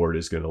new board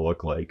is going to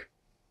look like.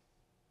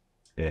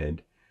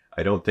 And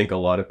I don't think a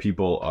lot of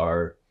people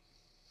are,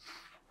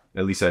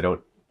 at least I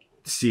don't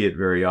see it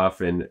very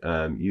often,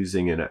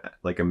 using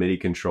like a MIDI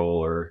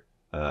controller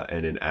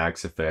and an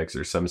RHCP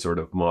or some sort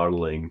of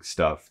modeling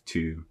stuff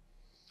to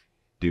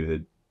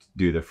do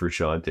the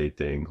Frusciante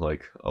thing.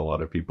 Like a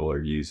lot of people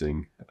are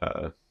using,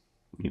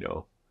 you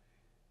know,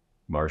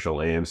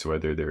 Marshall amps,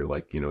 whether they're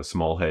like, you know,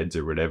 small heads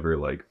or whatever,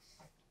 like,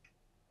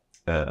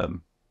 but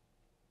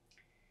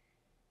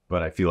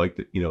I feel like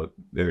that, you know,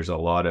 there's a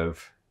lot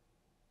of,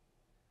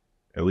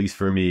 at least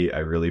for me, I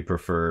really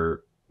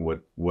prefer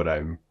what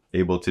I'm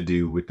able to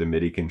do with the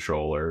MIDI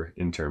controller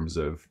in terms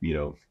of, you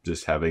know,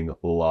 just having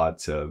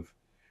lots of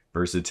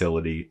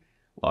versatility,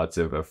 lots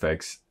of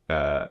effects,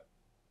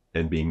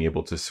 and being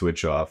able to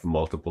switch off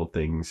multiple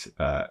things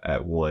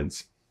at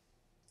once.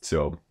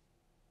 So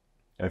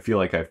I feel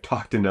like I've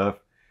talked enough,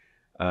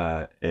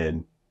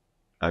 and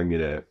I'm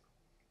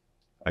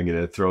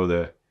gonna throw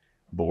the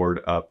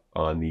board up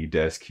on the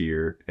desk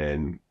here,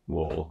 and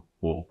we'll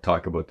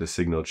talk about the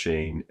signal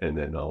chain, and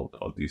then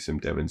I'll do some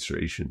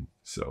demonstration.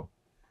 So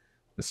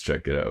let's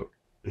check it out.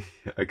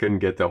 I couldn't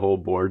get the whole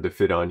board to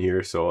fit on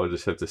here, so I'll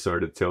just have to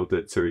sort of tilt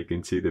it so you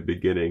can see the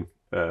beginning.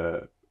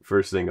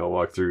 First thing I'll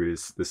walk through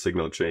is the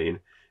signal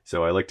chain.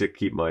 So I like to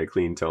keep my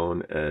clean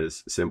tone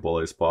as simple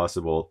as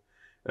possible.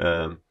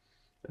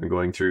 I'm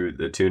going through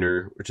the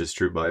tuner, which is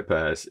true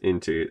bypass,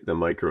 into the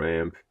micro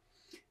amp,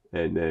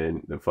 and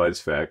then the fuzz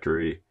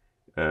factory,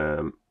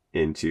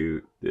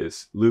 into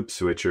this loop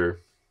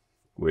switcher,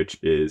 which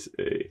is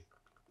a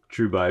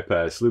true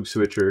bypass loop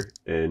switcher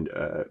and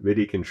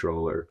MIDI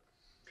controller.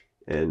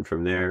 And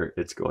from there,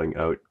 it's going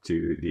out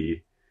to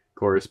the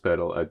chorus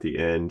pedal at the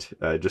end,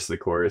 just the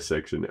chorus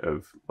section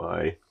of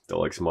my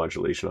deluxe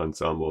modulation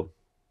ensemble.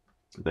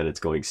 And then it's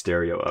going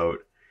stereo out.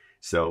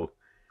 So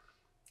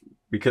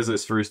because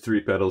those first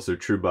three pedals are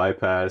true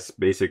bypass,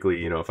 basically,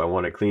 you know, if I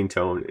want a clean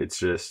tone, it's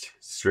just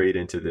straight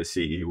into the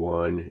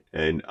CE1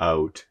 and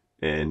out.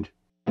 And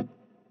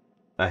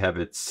I have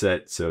it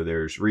set so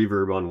there's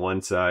reverb on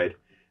one side,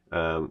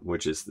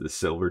 which is the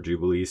Silver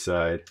Jubilee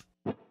side.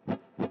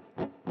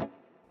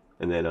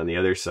 And then on the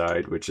other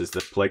side, which is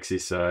the Plexi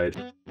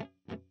side.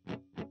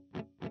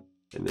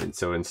 And then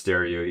so in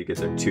stereo, you get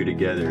them two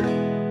together.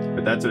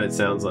 But that's what it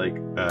sounds like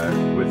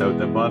without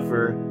the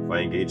buffer. If I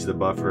engage the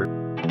buffer,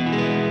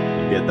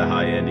 you get the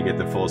high end, you get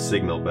the full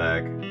signal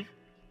back.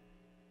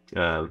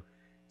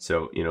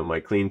 So, you know,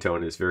 my clean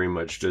tone is very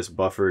much just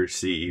buffer,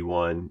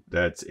 CE1,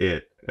 that's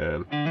it.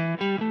 And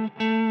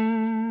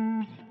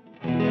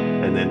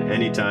then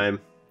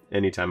anytime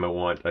I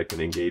want, I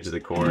can engage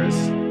the chorus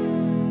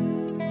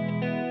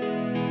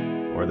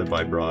or the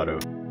vibrato.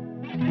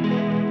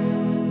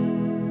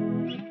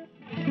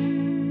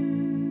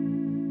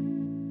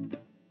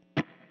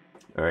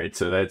 All right,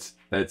 so that's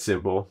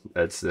simple.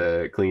 That's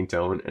the clean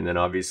tone. And then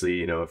obviously,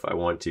 you know, if I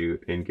want to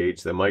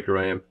engage the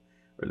microamp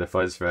or the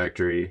fuzz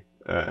factory,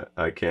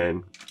 I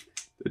can.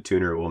 The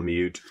tuner will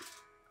mute.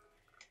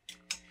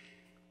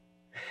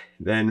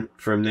 Then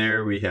from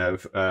there we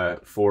have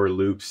 4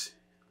 loops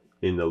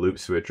in the loop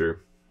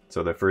switcher.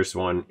 So the first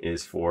one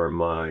is for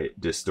my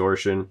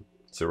distortion.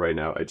 So right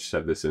now I just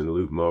have this in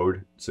loop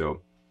mode.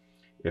 So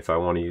if I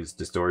want to use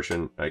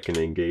distortion, I can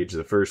engage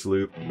the first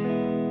loop.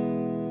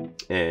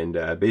 And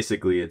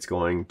basically it's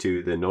going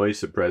to the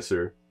noise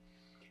suppressor,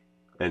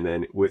 and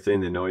then within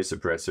the noise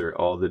suppressor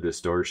all the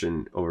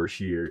distortion over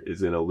here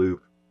is in a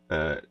loop.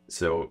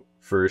 So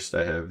first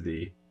I have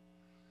the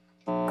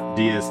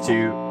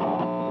DS2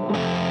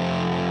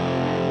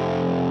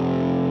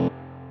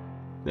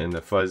 and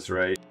the fuzz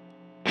right,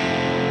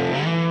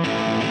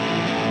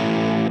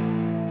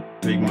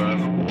 big muff,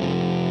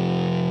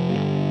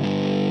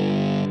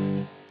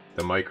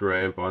 the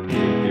microamp on the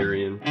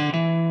Imperial,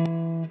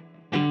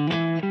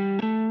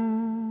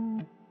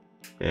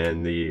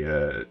 and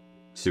the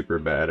super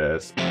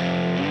badass.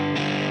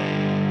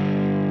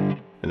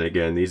 And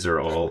again, these are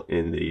all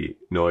in the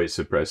noise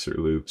suppressor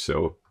loop,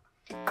 so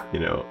you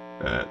know,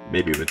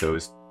 maybe with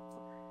those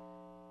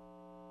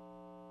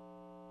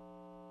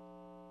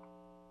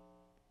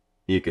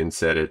you can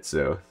set it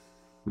so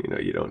you know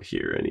you don't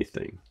hear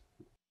anything.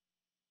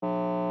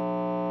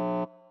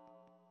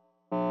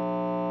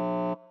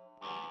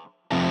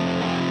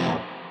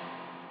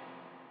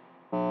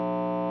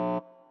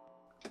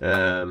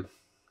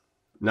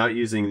 Not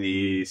using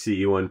the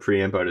CE1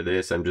 preamp out of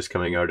this, I'm just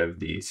coming out of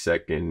the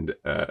second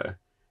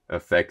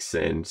effects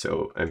send,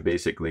 so I'm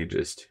basically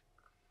just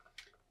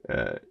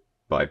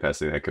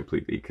bypassing that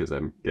completely because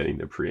I'm getting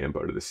the preamp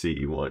out of the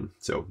CE1.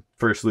 So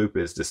first loop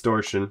is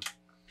distortion,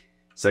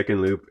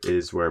 second loop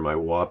is where my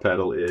wah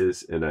pedal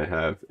is, and I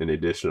have an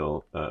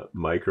additional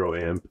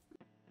microamp.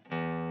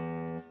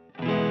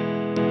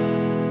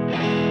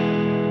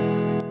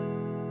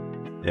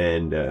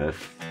 And the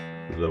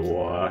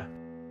wah.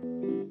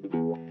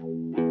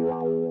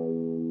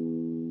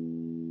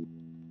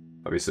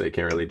 Obviously I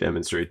can't really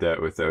demonstrate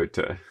that without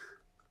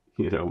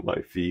you know,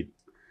 my feet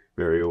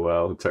very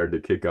well. It's hard to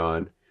kick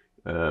on,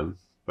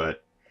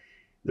 but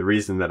the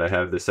reason that I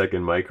have the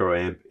second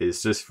microamp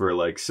is just for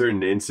like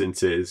certain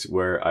instances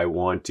where I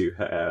want to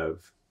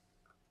have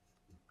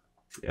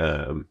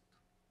the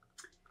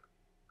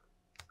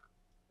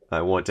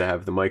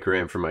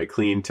microamp for my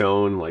clean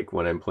tone. Like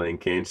when I'm playing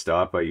Can't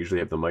Stop, I usually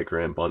have the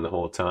microamp on the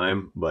whole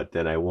time, but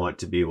then I want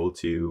to be able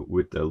to,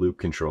 with the loop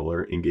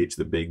controller, engage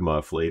the big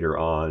muff later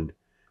on.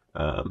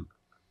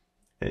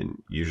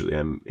 And usually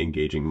I'm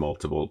engaging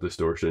multiple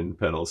distortion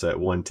pedals at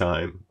one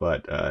time,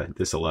 but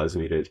this allows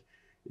me to,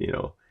 you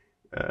know,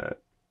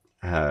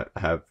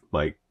 have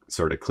my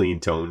sort of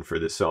clean tone for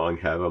the song,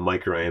 have a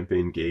microamp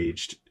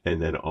engaged,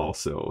 and then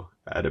also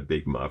add a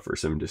big muff or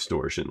some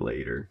distortion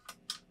later.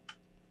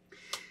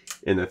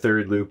 In the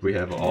third loop we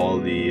have all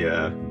the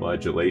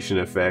modulation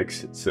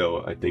effects.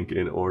 So I think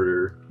in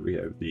order we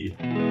have the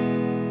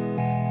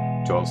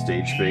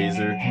 12-stage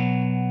phaser,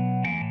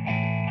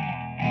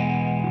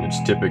 which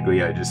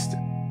typically I just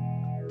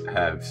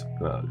have,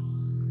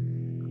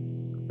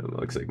 it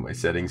looks like my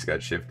settings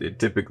got shifted.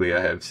 Typically I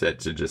have set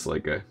to just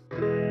like a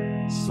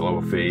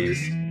slow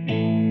phase.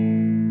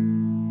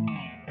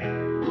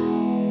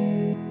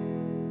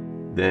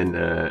 Then,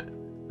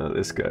 oh,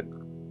 this got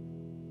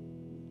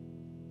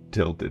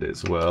tilted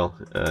as well.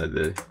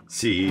 The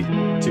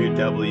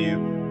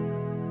CE2W.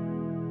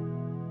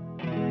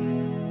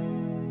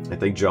 I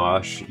think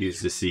Josh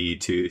used the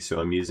CE2,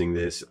 so I'm using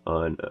this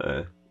on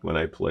when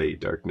I play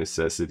Dark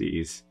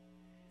Necessities,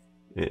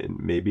 and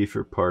maybe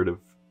for part of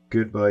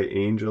Goodbye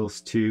Angels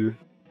too.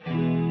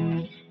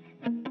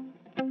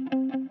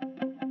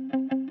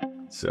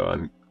 So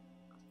I'm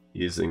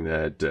using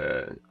that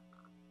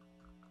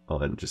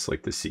on just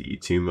like the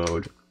CE2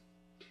 mode.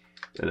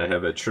 And I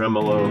have a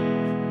tremolo,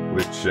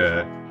 which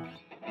I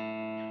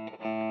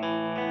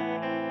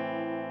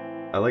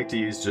like to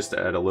use just to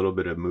add a little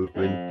bit of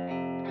movement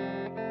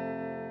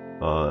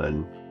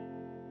on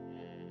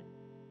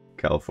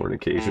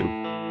Californication.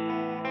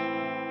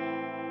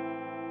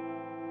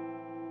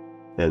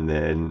 And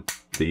then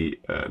the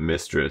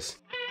Mistress.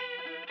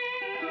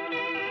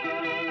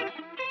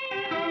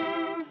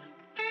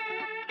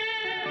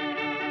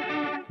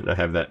 And I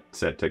have that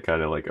set to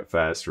kind of like a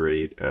fast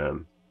rate,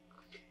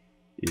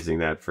 using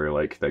that for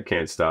like the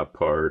Can't Stop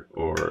part,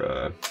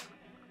 or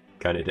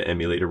kind of to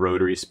emulate a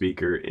rotary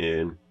speaker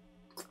in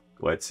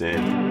Let's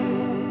In.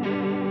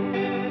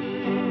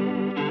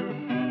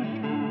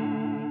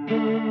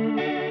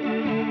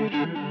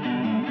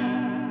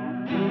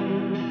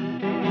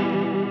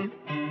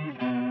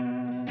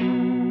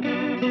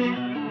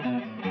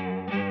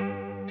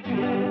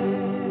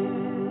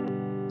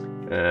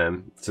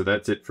 So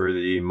that's it for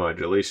the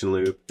modulation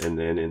loop, and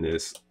then in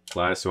this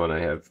last one I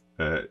have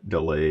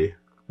delay.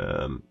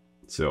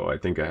 So I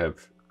think I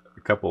have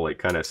a couple like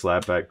kind of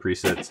slapback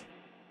presets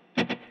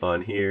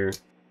on here.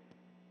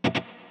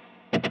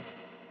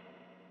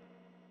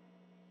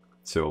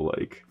 So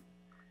like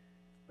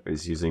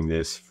was using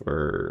this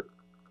for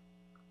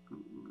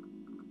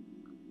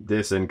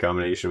this in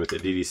combination with the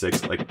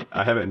DD6. Like,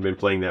 I haven't been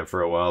playing that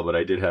for a while, but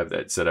I did have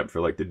that set up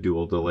for like the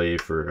dual delay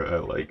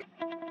for like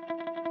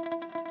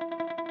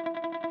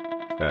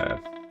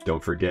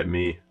Don't Forget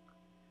Me.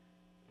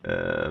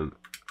 I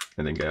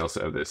think I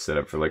also have this set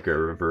up for like a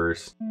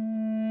reverse.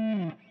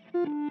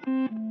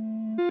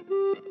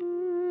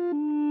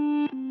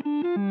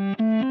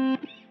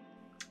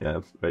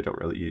 Yeah, I don't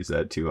really use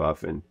that too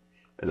often.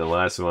 And the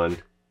last one,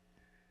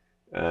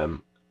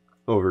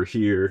 over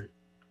here,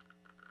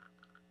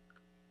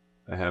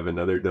 I have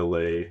another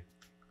delay.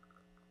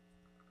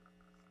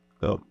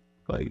 Oh,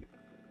 like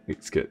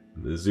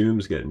the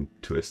zoom's getting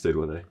twisted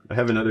when I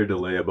have another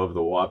delay above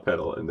the wah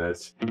pedal, and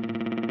that's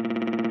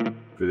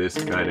for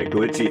this kind of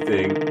glitchy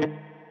thing.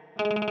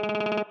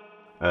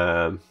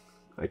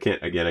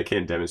 I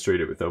can't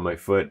demonstrate it without my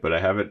foot, but I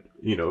have it,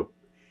 you know,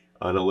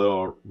 on a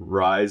little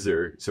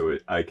riser, so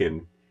I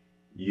can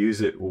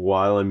use it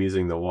while I'm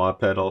using the wah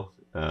pedal.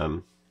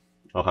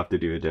 I'll have to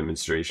do a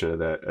demonstration of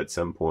that at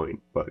some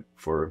point, but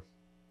for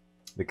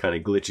the kind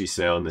of glitchy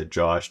sound that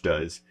Josh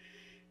does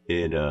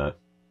in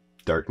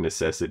Dark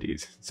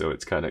Necessities, so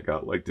it's kind of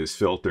got like this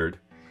filtered,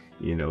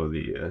 you know,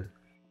 the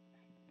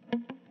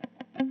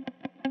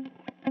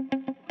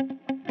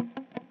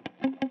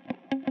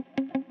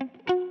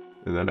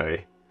and then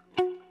I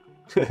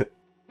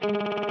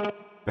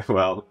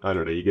well, I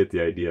don't know, you get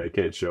the idea. I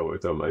can't show it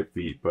without my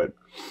feet, but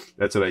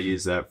that's what I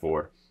use that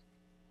for.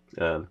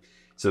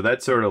 So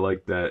that's sort of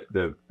like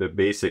the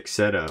basic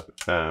setup.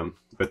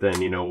 But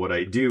then, you know, what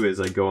I do is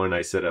I go and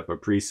I set up a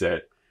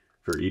preset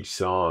for each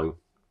song,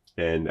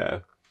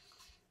 and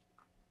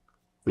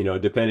you know,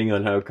 depending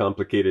on how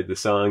complicated the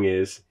song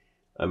is,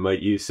 I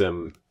might use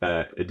some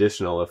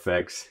additional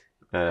effects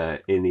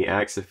in the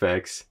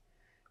RHCP.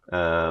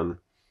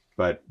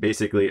 But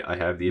basically, I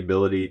have the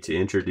ability to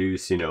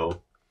introduce, you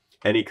know,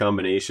 any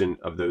combination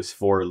of those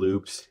 4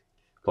 loops.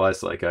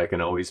 Plus, like, I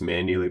can always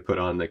manually put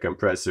on the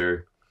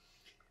compressor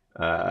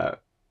or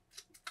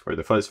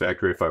the fuzz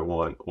factor if I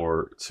want,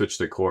 or switch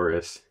to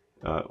chorus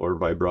or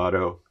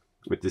vibrato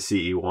with the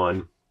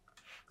CE1.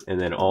 And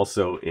then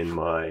also in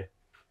my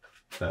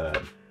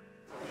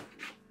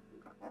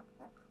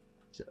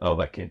oh,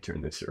 I can't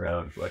turn this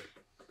around, but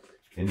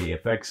in the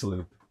effects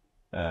loop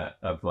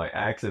of my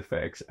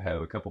RHCP, I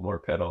have a couple more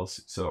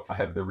pedals. So I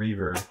have the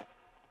reverb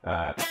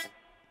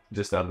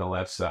just on the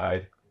left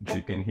side, which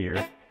you can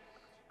hear.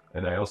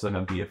 And I also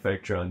have the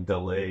Effectron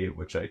delay,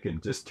 which I can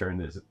just turn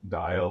this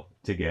dial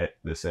to get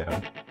the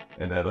sound.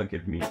 And that'll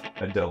give me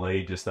a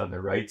delay just on the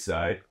right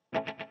side.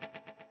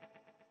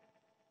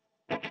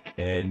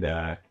 And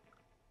I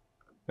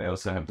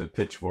also have the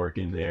pitchfork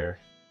in there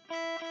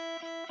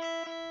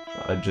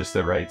on just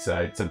the right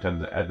side.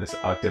 Sometimes I add this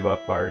octave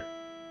up part.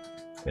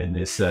 And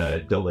this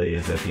delay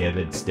is at the end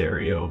in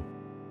stereo.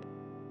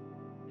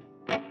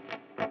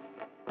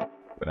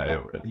 But I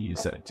don't really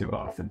use that too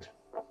often.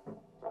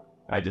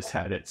 I just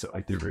had it, so I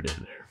threw it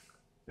in there.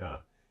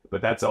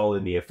 But that's all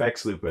in the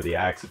effects loop of the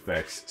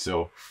RHCP.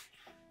 So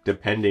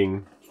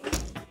depending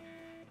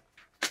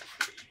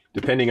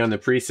on the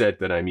preset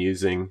that I'm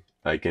using,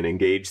 I can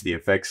engage the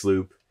effects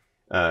loop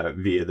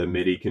via the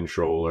MIDI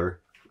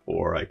controller,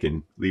 or I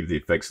can leave the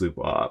effects loop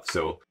off.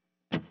 So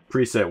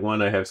preset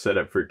 1 I have set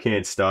up for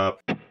Can't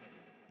Stop.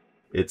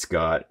 It's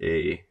got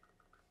the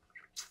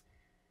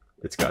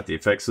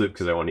effects loop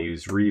because I want to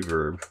use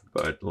reverb,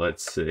 but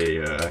let's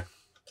say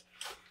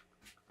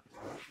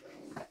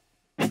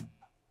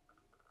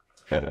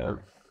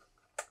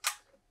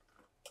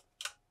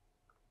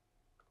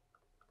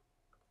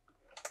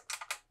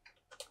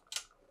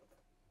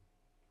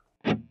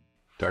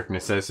Dark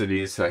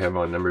Necessities I have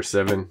on number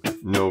 7,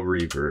 no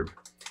reverb.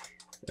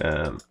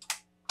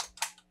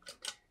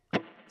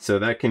 So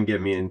that can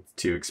get me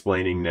into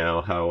explaining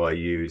now how I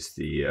use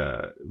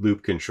the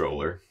loop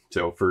controller.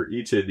 So for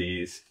each of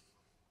these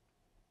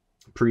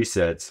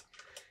presets,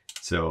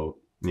 so,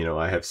 you know,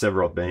 I have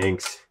several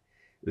banks.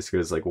 This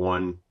goes like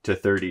 1 to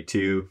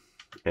 32,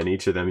 and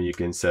each of them you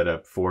can set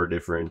up 4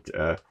 different,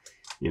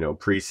 you know,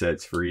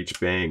 presets for each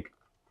bank.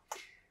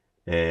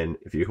 And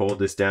if you hold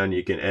this down,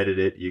 you can edit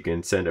it. You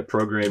can send a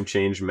program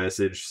change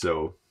message.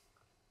 So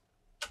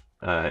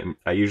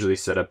I usually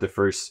set up the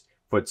first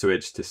foot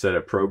switch to set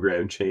a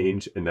program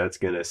change, and that's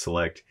going to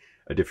select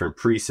a different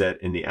preset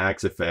in the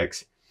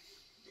RHCP.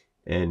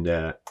 And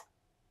oh,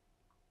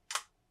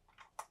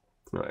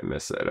 I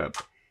messed that up.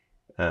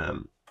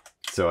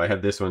 So I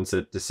have this one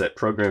set to set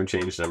program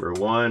change number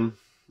 1,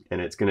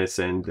 and it's going to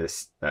send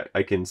this.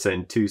 I can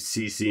send 2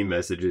 CC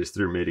messages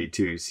through MIDI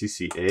to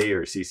CCA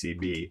or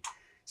CCB.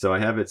 So I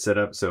have it set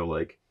up so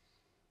like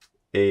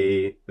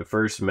the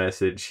first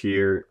message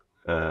here,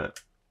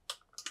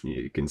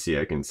 you can see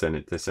I can send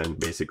it to send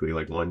basically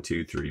like 1,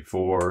 2, 3,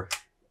 4,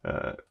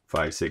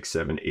 5, 6,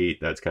 7, 8.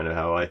 That's kind of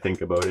how I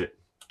think about it.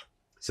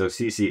 So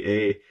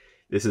CCA,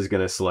 this is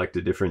going to select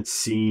a different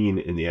scene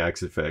in the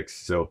RHCP.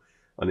 So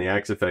on the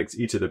RHCP,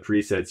 each of the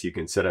presets, you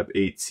can set up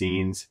 8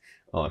 scenes.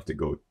 I'll have to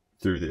go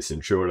through this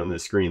and show it on the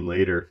screen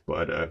later,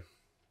 but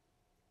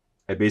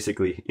I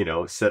basically, you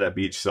know, set up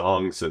each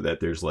song so that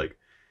there's like,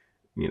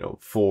 you know,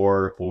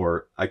 4,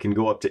 or I can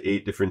go up to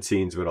 8 different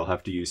scenes, but I'll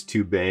have to use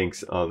 2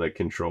 banks on the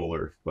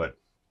controller. But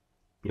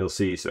you'll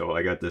see. So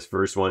I got this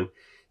first one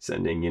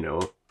sending, you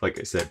know, like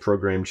I said,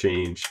 program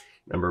change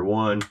number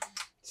 1,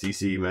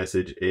 CC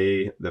message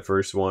A, the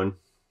first one.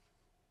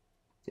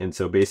 And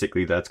so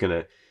basically that's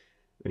gonna,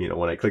 you know,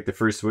 when I click the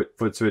first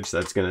foot switch,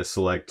 that's gonna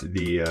select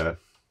the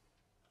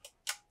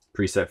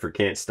preset for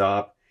Can't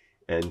Stop,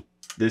 and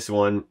this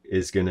one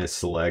is gonna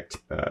select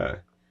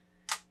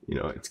you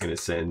know, it's gonna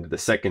send the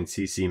second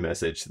CC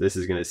message. This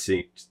is gonna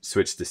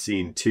switch to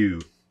scene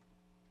 2,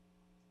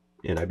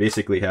 and I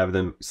basically have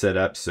them set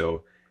up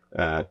so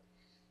that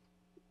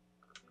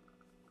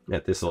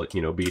this will,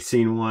 you know, be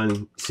scene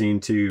 1, scene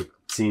 2,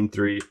 scene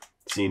 3,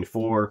 scene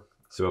 4.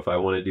 So if I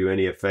want to do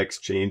any effects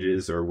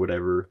changes or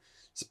whatever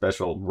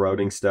special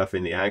routing stuff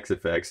in the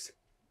RHCP,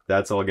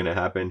 that's all going to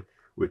happen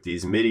with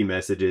these MIDI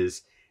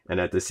messages. And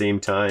at the same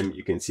time,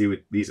 you can see with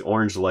these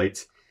orange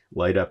lights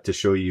light up to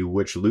show you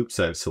which loops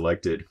I've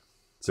selected.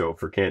 So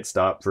for Can't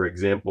Stop, for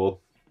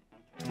example,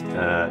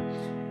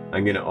 I'm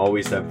going to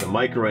always have the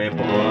micro amp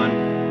on.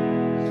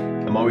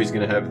 I'm always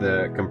going to have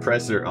the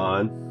compressor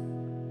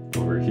on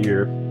over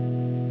here.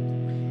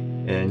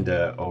 And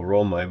I'll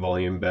roll my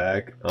volume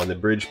back. On the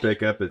bridge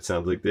pickup, it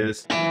sounds like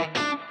this.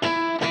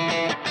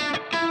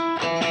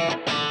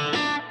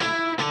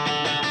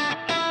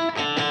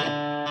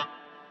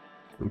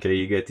 Okay,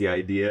 you get the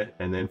idea.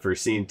 And then for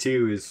scene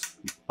 2 is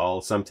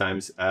I'll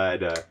sometimes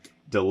add a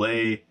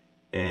delay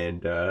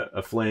and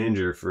a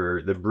flanger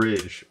for the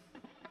bridge.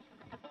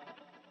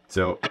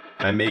 So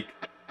I make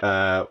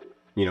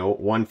you know,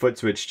 1 foot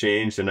switch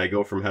change, and I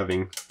go from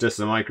having just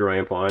the micro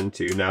amp on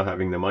to now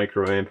having the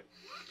micro amp,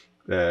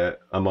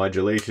 a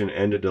modulation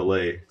and a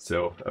delay.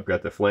 So I've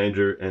got the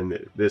flanger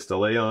and this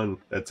delay on.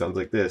 That sounds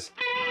like this.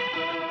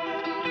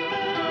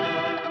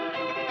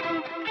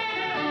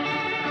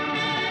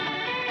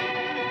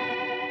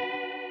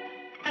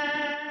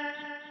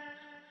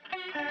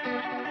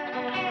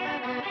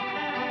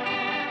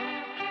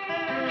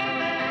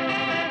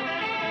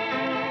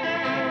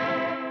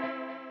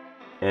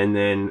 And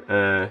then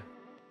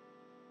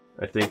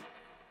I think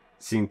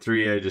scene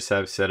 3 I just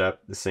have set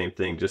up the same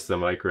thing, just the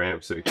micro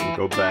amp, so we can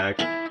go back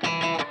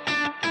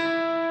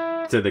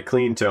to the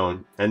clean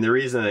tone. And the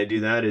reason I do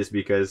that is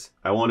because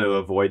I want to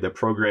avoid the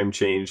program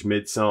change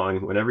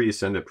mid-song. Whenever you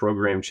send a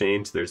program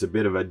change, there's a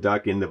bit of a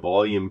duck in the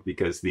volume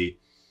because the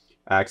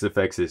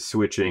RHCP is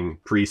switching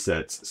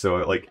presets. So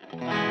like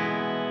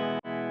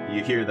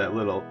you hear that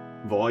little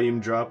volume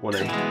drop when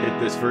I hit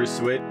this first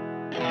switch.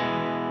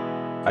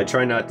 I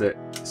try not to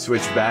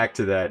switch back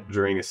to that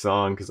during a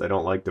song because I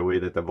don't like the way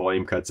that the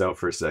volume cuts out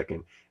for a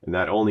second. And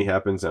that only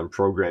happens on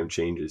program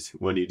changes.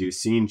 When you do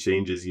scene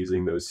changes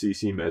using those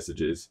CC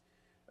messages,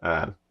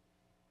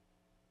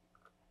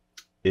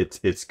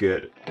 it's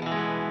good.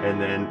 And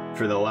then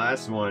for the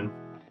last one,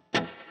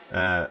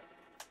 I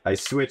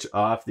switch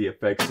off the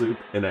effects loop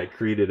and I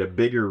created a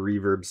bigger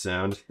reverb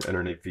sound. I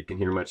don't know if you can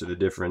hear much of the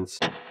difference.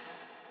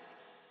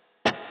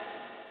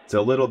 It's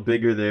a little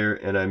bigger there,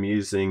 and I'm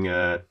using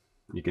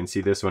you can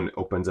see this one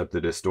opens up the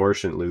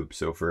distortion loop.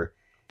 So for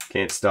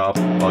Can't Stop,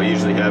 I'll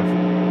usually have,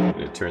 I'm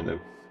going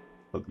to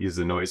I'll use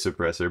the noise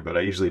suppressor, but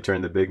I usually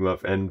turn the big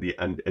muff and the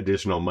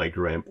additional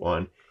micro amp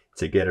on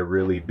to get a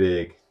really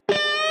big.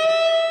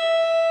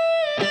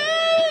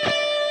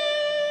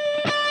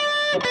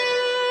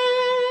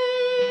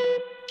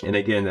 And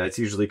again, that's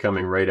usually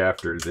coming right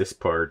after this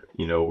part,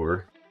 you know,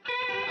 where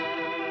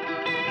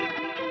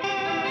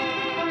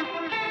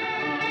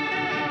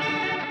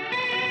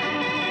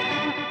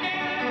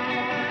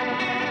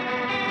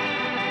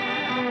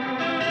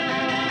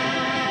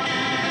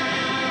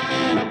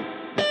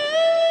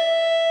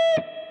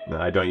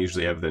I don't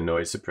usually have the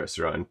noise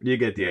suppressor on. You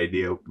get the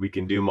idea. We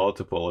can do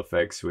multiple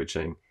effect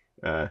switching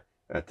at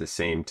the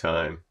same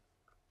time.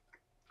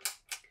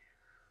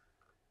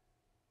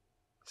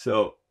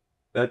 So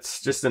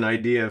that's just an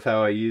idea of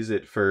how I use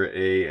it for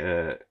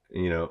a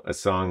you know, a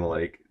song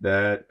like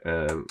that.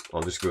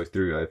 I'll just go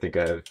through. I think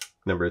I have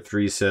number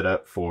 3 set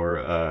up for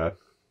I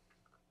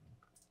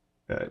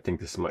think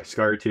this is my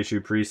scar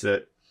tissue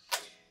preset.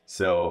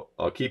 So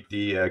I'll keep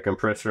the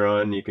compressor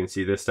on. You can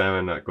see this time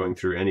I'm not going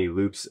through any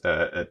loops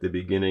at the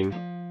beginning.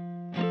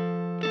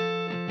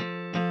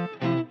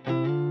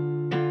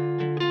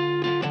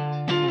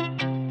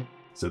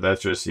 So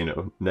that's just, you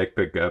know, neck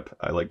pickup.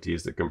 I like to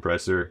use the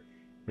compressor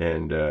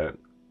and, you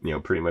know,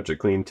 pretty much a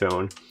clean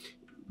tone.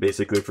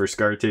 Basically for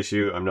scar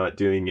tissue, I'm not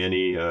doing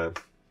any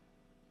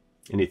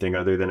anything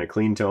other than a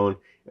clean tone.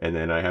 And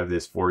then I have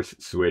this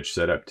 4th switch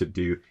set up to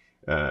do,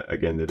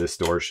 again, the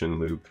distortion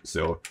loop.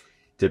 So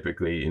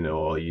typically, you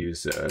know, I'll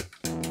use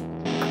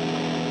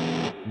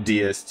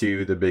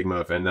DS2, the big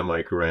muff, and the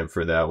micro amp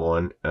for that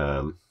one.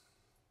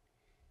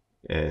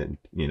 And,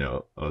 you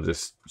know, I'll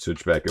just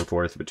switch back and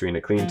forth between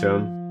a clean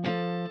tone.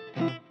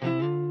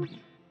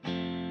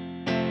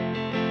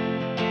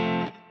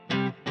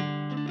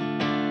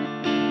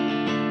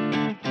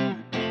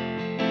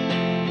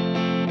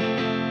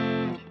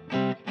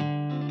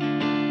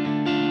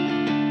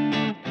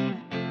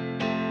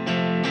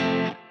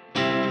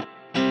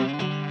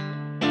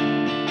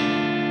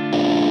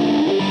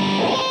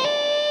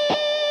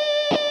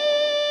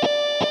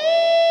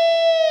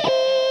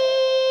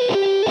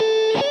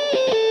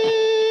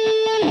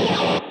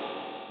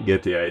 You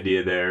get the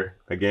idea there.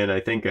 Again, I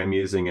think I'm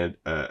using a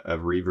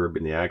reverb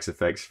in the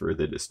RHCP for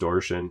the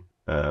distortion.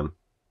 You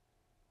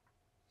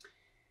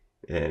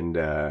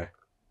know,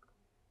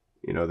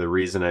 the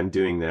reason I'm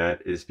doing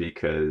that is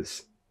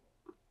because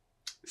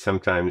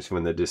sometimes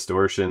when the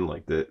distortion,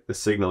 like the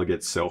signal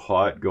gets so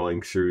hot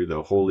going through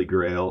the Holy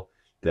Grail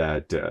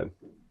that the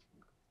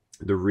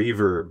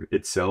reverb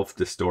itself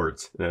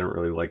distorts. And I don't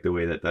really like the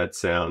way that that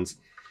sounds.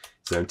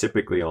 So I'm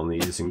typically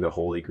only using the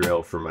Holy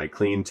Grail for my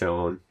clean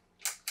tone.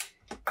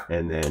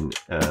 And then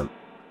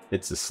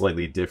it's a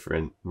slightly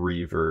different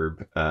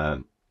reverb.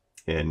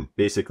 And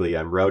basically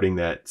I'm routing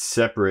that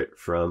separate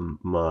from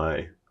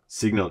my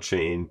signal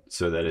chain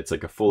so that it's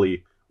like a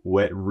fully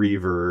wet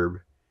reverb.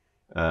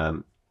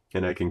 And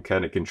I can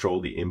kind of control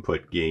the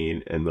input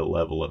gain and the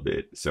level of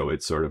it. So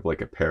it's sort of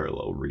like a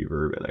parallel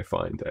reverb, and I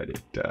find that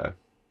it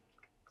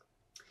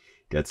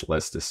gets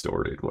less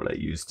distorted when I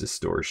use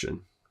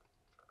distortion.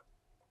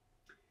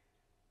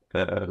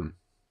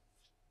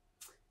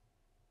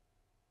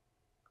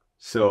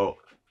 So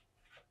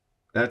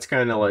that's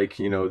kind of like,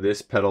 you know,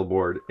 this pedal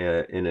board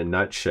in a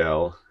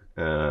nutshell.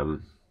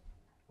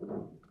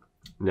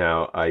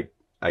 Now I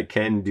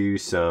can do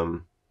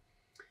some,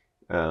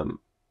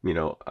 you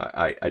know,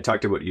 I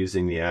talked about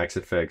using the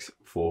RHCP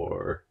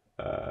for,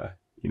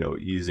 you know,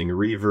 using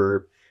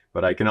reverb,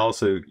 but I can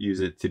also use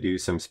it to do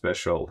some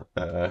special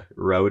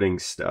routing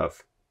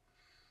stuff.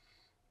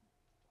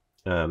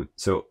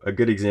 So a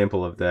good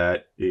example of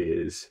that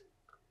is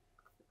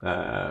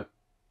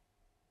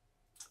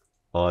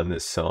on the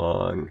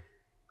song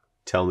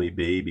Tell Me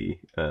Baby.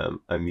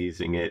 I'm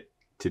using it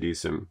to do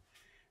some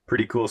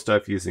pretty cool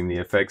stuff using the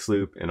effects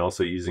loop and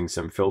also using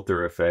some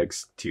filter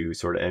effects to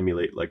sort of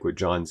emulate like what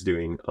John's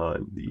doing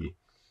on the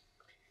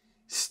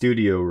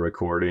studio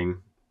recording.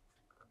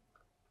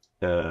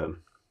 I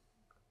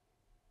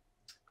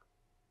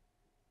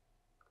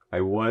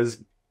was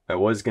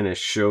gonna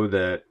show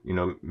that, you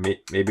know,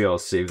 maybe I'll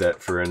save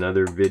that for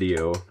another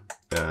video.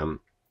 I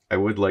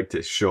would like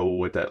to show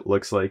what that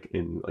looks like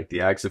in like the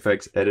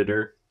RHCP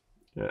editor,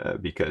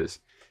 because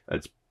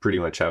that's pretty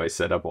much how I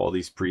set up all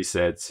these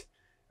presets.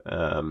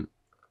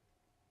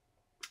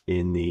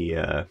 In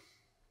the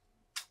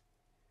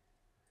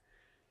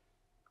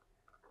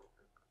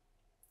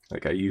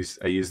like I use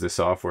the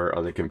software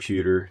on the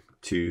computer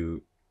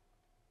to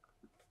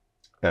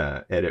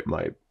edit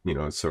my, you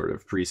know, sort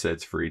of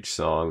presets for each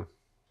song,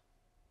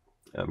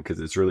 because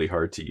it's really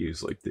hard to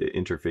use like the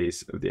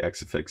interface of the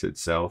RHCP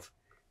itself.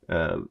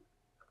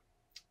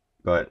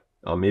 But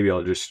maybe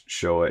I'll just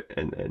show it,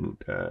 and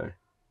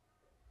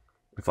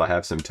if I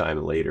have some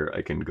time later,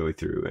 I can go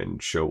through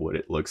and show what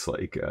it looks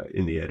like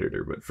in the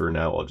editor. But for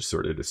now, I'll just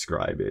sort of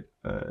describe it,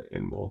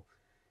 and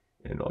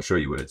I'll show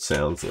you what it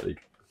sounds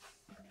like.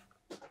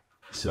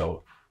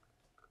 So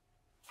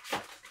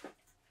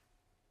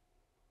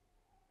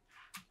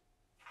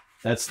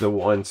that's the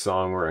one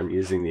song where I'm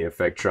using the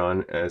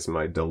Effectron as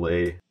my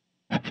delay.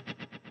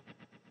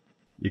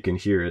 You can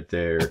hear it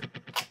there.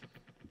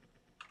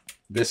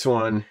 This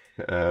one,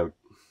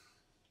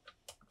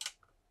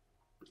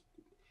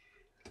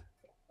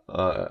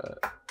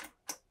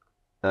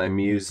 I'm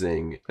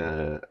using,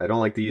 I don't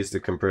like to use the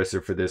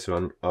compressor for this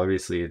one.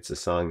 Obviously it's a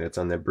song that's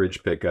on the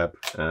bridge pickup,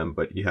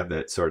 but you have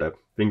that sort of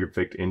finger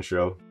picked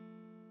intro.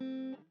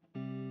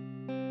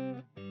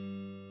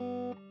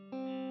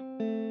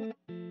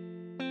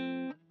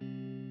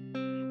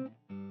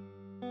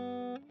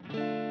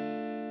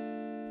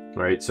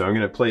 All right, so I'm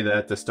gonna play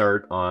that to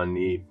start on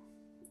the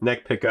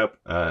neck pickup.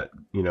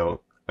 You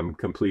know, I'm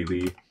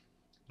completely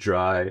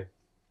dry.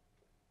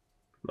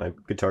 My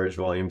guitar's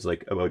volume's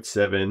like about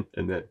 7,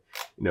 and then,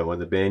 you know, when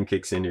the band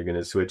kicks in, you're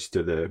gonna switch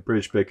to the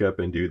bridge pickup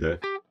and do the.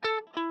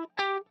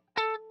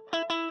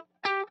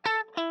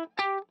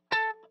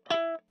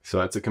 So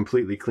that's a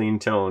completely clean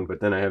tone. But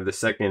then I have the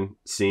second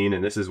scene,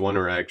 and this is one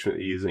where I'm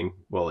actually using,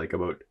 well, like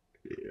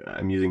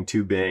I'm using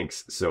 2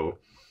 banks. So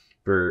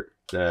for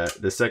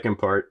the second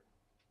part,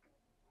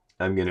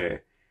 I'm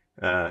gonna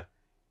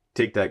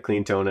take that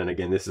clean tone, and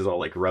again, this is all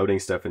like routing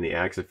stuff in the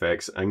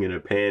RHCP. I'm gonna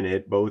pan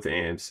it, both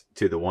amps,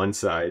 to the one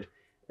side,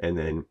 and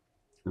then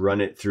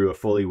run it through a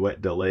fully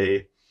wet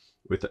delay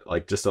with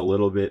like just a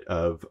little bit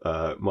of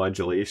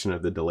modulation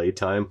of the delay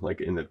time,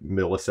 like in the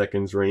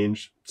milliseconds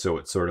range. So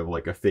it's sort of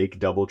like a fake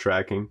double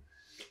tracking,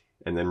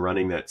 and then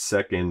running that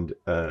second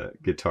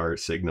guitar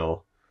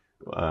signal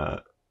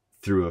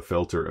through a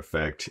filter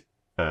effect,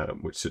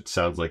 which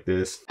sounds like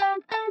this.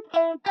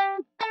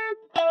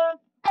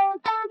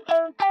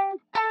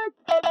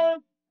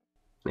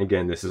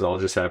 Again, this is all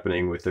just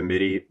happening with the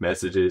MIDI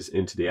messages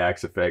into the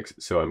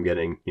RHCP. So I'm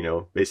getting, you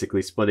know,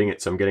 basically splitting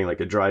it. So I'm getting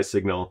like a dry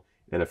signal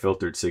and a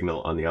filtered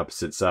signal on the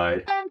opposite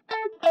side.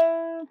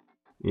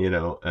 You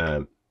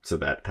know, so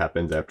that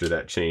happens after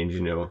that change, you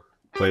know.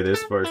 Play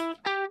this part.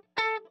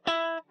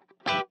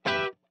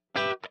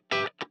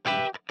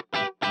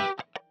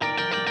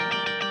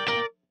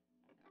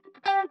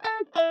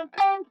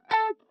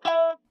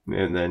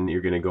 And then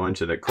you're going to go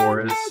into the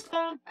chorus.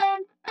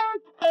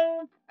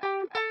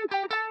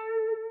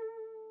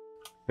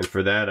 And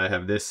for that, I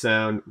have this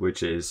sound,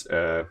 which is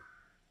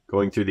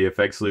going through the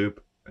effects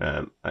loop.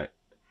 I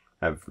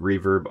have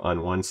reverb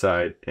on one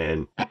side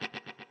and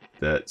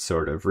that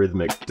sort of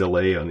rhythmic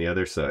delay on the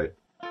other side.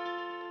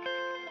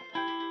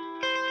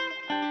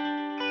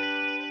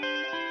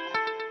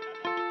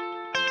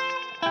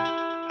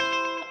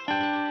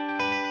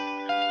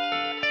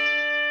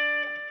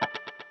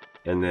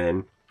 And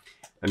then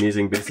I'm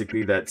using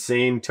basically that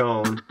same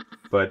tone,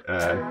 but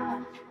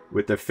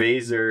with the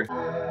phaser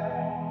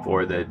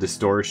for the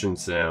distortion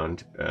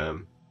sound.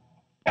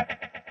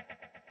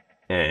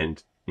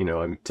 And, you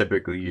know, I'm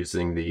typically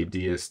using the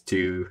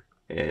DS2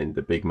 and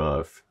the Big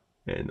Muff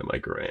and the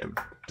micro amp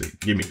to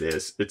give me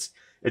this. It's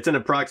an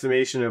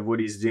approximation of what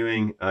he's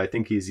doing. I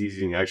think he's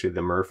using actually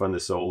the Murph on the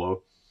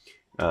solo.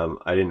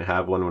 I didn't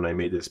have one when I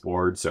made this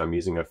board, so I'm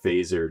using a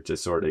phaser to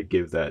sort of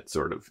give that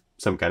sort of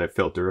some kind of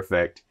filter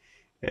effect.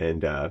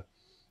 And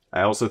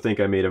I also think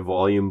I made a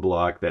volume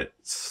block that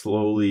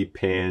slowly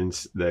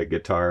pans the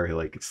guitar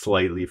like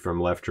slightly from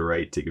left to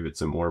right to give it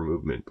some more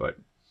movement, but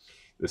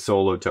the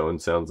solo tone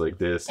sounds like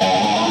this.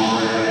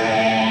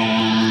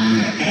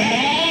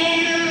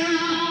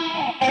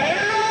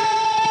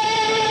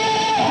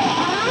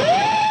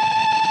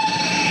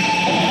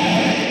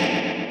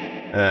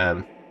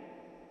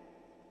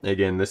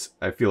 Again, this,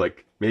 I feel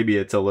like maybe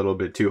it's a little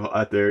bit too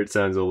hot there. It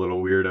sounds a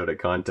little weird out of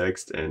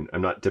context, and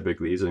I'm not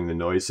typically using the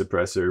noise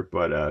suppressor,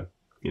 but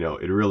you know,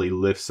 it really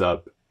lifts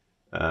up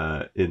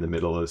in the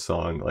middle of the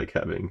song, like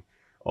having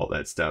all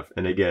that stuff.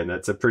 And again,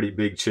 that's a pretty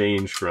big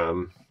change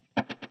from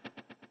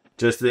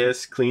just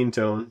this clean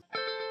tone,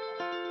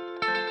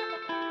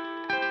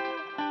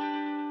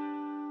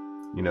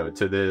 you know,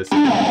 to this.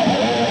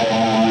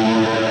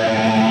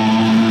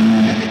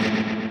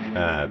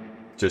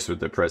 Just with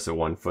the press of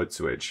one foot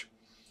switch.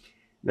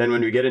 Then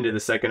when we get into the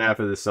second half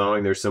of the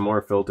song, there's some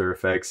more filter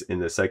effects in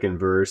the second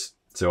verse.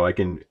 So I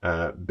can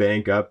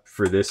bank up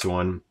for this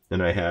one,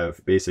 and I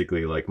have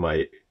basically like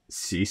my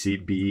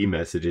CCB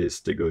messages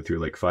to go through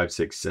like 5,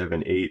 6,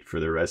 7, 8 for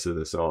the rest of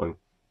the song.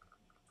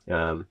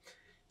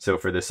 So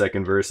for the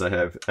second verse, I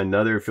have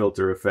another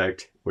filter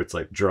effect, where it's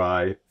like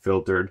dry,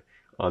 filtered.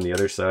 On the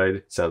other side,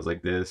 it sounds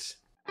like this.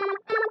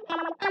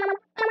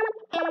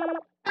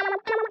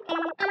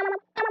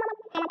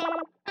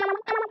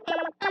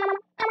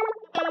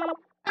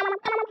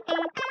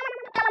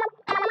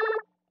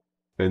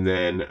 And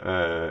then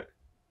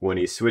when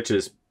he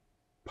switches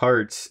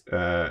parts,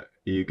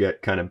 you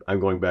get kind of, I'm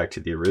going back to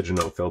the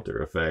original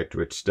filter effect,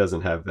 which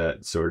doesn't have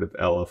that sort of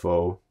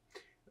LFO,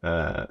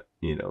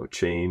 you know,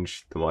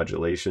 change, the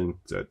modulation.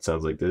 So it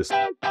sounds like this.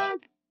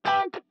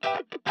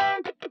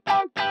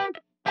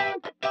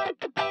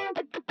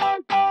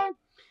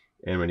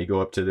 And when you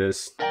go up to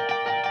this,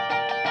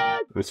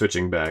 I'm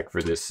switching back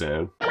for this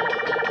sound.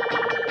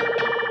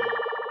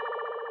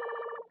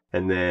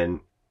 And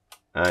then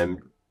I'm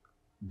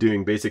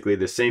doing basically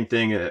the same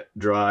thing, a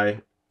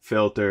dry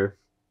filter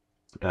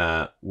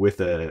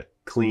with a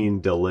clean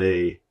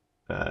delay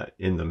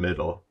in the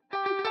middle.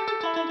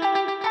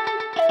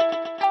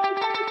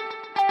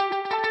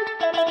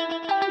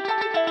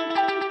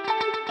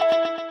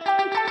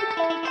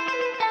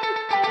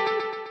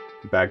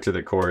 Back to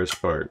the chorus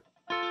part.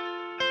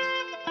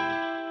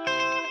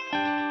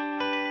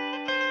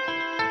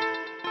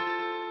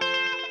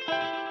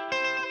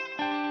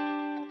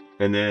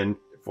 And then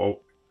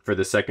for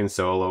the second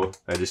solo,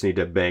 I just need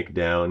to bank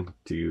down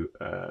to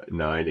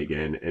 9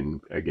 again,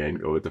 and again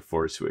go with the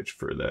 4 switch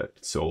for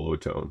that solo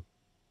tone.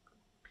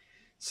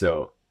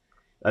 So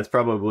that's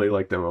probably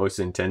like the most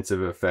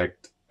intensive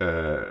effect,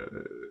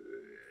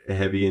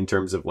 heavy in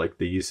terms of like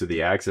the use of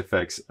the axe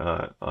effects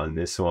on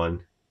this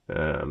one.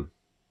 There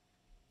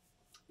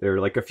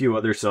are like a few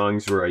other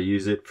songs where I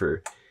use it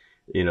for,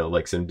 you know,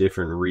 like some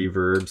different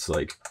reverbs.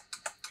 Like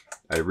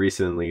I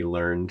recently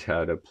learned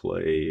how to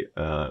play,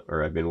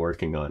 or I've been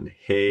working on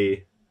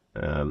Hey,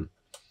 and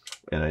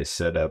I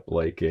set up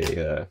like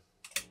a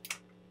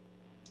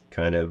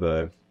kind of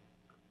a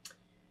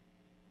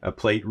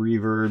plate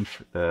reverb.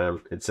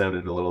 It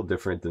sounded a little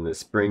different than the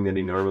spring that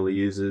he normally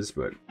uses,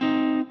 but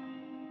kind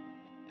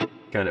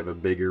of a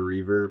bigger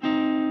reverb.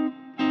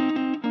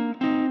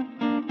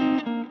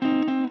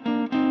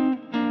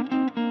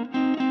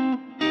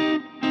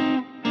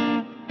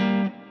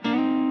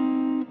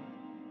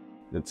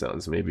 It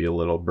sounds maybe a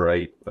little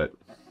bright, but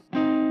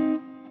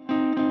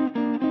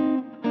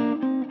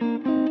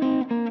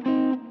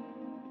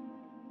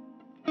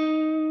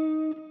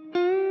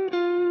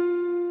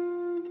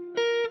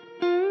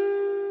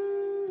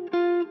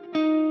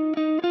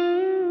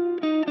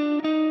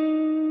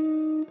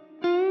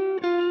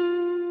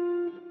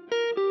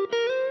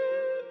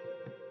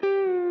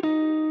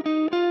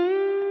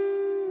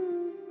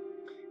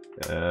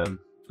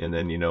and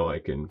then, you know, I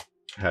can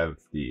have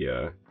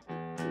the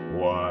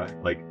wah,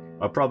 like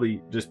I'll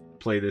probably just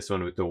play this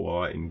one with the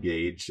wah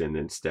engaged and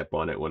then step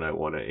on it when I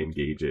want to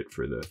engage it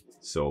for the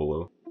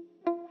solo.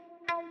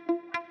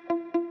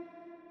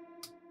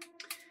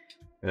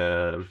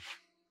 So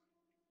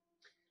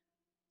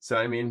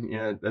I mean,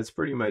 yeah, that's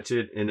pretty much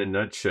it in a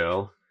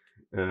nutshell.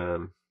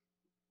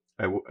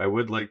 I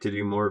would like to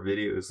do more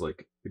videos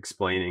like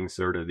explaining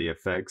sort of the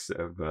effects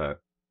of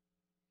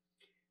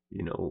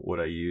you know, what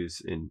I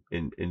use in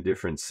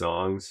different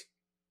songs.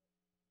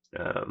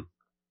 Um,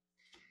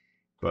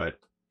 but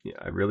yeah,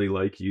 I really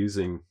like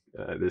using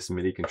this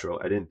MIDI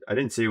control. I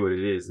didn't say what it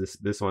is.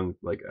 This one,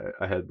 like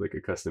I had like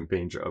a custom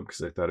paint job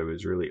because I thought it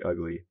was really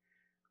ugly.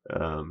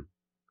 Um,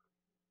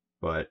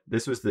 but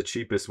this was the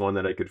cheapest one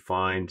that I could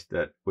find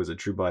that was a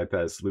true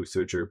bypass loop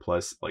switcher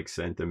plus like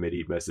sent the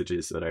MIDI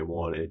messages that I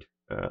wanted.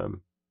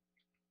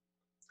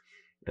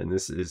 And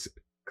this is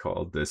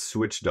called the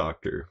Switch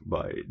Doctor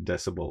by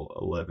Decibel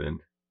 11.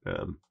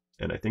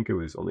 And I think it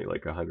was only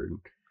like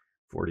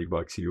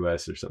 $140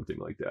 US or something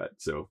like that.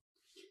 So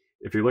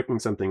if you're looking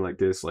something like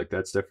this, like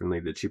that's definitely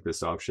the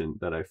cheapest option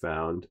that I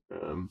found.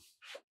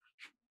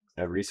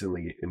 I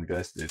recently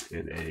invested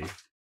in a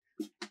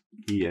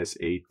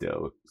ES8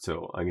 though,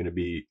 so I'm going to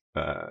be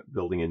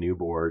building a new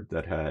board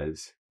that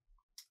has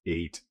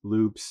 8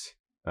 loops.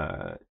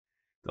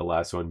 The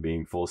last one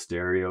being full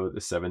stereo, the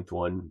 7th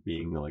one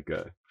being like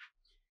a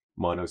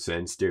mono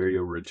send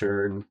stereo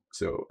return.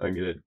 So I'm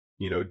gonna,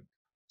 you know,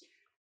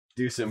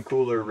 do some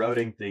cooler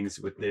routing things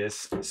with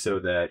this so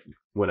that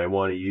when I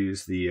want to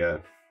use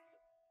the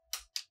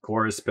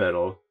chorus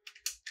pedal,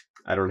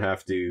 I don't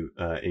have to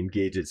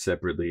engage it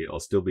separately. I'll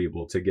still be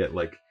able to get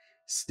like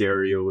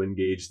stereo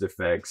engaged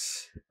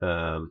effects,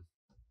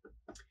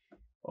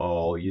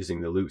 all using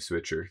the loop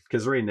switcher.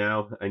 Because right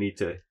now I need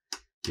to,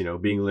 you know,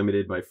 being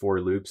limited by 4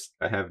 loops,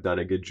 I have done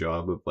a good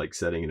job of like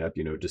setting it up,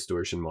 you know,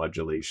 distortion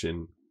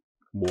modulation,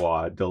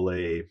 wah,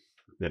 delay,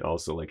 and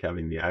also like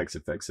having the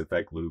RHCP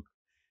effect loop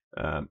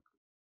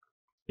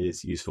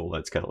is useful.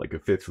 That's kind of like a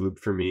 5th loop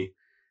for me.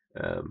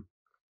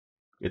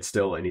 It's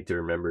still, I need to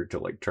remember to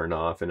like turn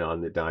off and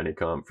on the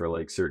Dynacomp for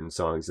like certain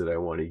songs that I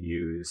want to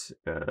use.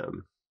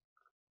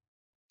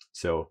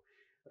 So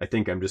I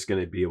think I'm just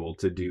going to be able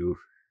to do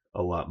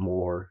a lot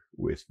more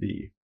with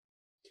the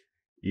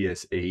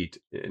ES8,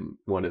 and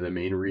one of the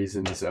main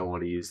reasons I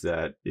want to use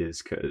that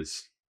is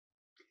because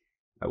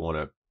I want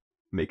to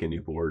make a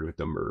new board with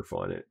the Murph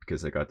on it,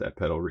 because I got that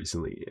pedal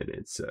recently and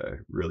it's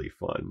really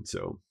fun.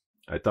 So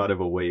I thought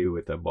of a way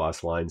with a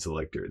Boss line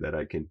selector that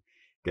I can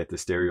get the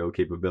stereo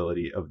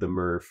capability of the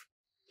Murph,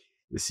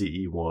 the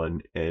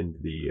CE1, and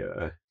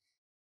the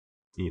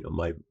you know,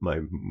 my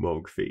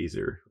Moog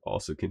phaser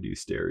also can do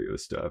stereo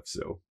stuff.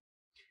 So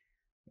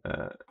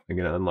I'm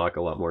going to unlock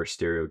a lot more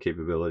stereo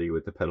capability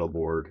with the pedal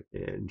board,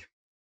 and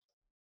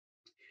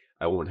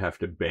I won't have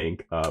to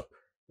bank up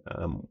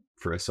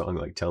for a song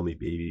like Tell Me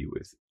Baby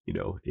with, you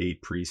know,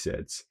 8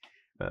 presets.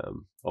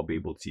 I'll be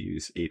able to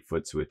use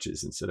 8-foot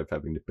switches instead of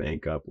having to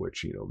bank up,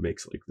 which, you know,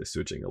 makes like the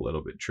switching a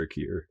little bit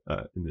trickier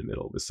in the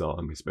middle of a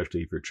song,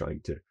 especially if you're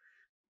trying to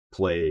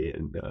play.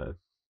 And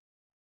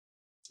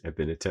I've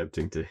been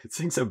attempting to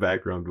sing some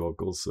background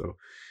vocals, so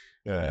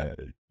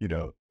you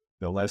know,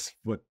 the less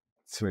foot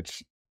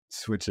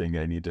switching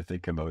I need to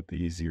think about, the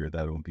easier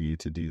that'll be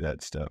to do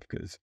that stuff,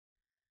 because,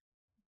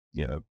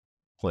 you know,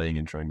 playing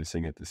and trying to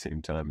sing at the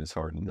same time is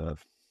hard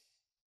enough.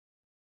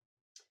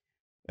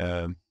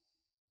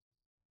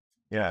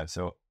 Yeah,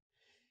 so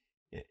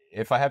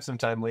if I have some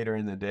time later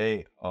in the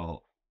day,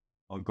 I'll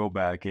go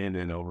back in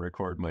and I'll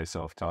record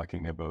myself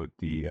talking about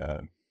the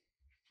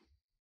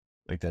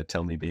like that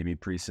Tell Me Baby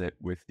preset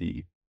with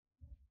the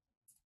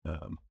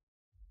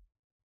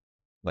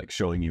like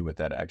showing you what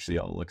that actually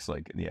all looks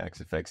like in the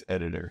RHCP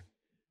editor.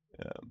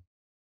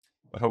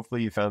 But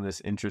hopefully you found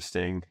this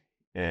interesting,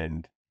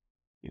 and,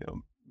 you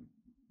know,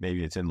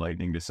 maybe it's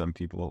enlightening to some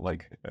people.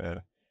 Like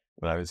when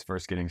I was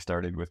first getting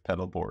started with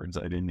pedal boards,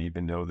 I didn't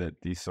even know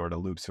that these sort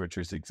of loop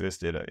switchers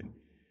existed.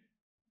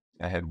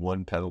 I had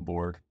one pedal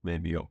board,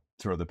 maybe I'll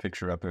throw the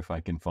picture up if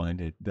I can find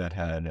it, that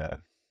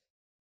had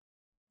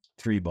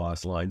 3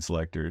 Boss line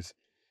selectors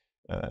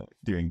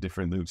doing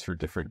different loops for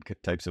different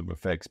types of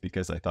effects,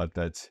 because I thought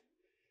that's,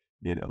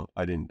 you know,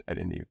 I didn't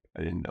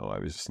know. I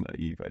was just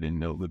naive. I didn't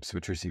know loop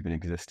switchers even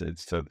existed.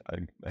 So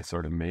I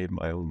sort of made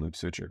my own loop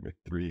switcher with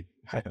 3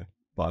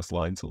 Boss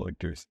line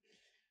selectors.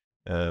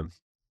 But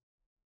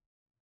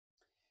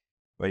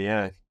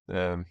yeah,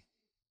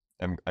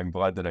 I'm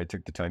glad that I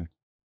took the time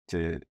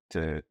to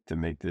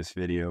make this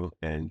video.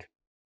 And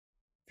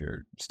if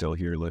you're still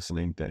here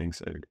listening,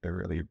 thanks. I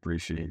really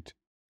appreciate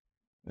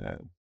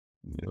you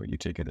know, you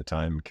taking the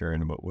time,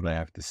 caring about what I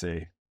have to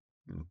say.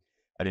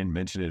 I didn't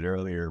mention it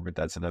earlier, but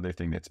that's another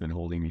thing that's been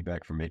holding me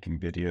back from making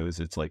videos.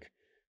 It's like,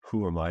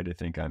 who am I to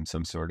think I'm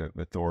some sort of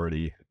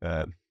authority,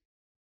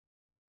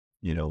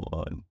 you know,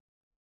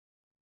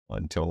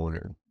 on tone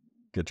or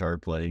guitar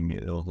playing?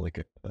 You know,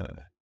 like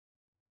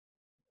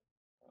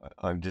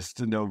I'm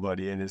just a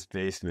nobody in his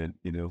basement,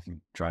 you know,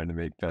 trying to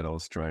make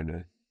pedals, trying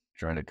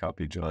to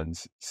copy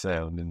John's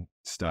sound and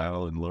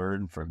style and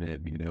learn from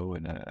him, you know.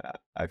 And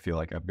I feel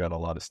like I've got a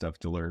lot of stuff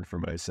to learn for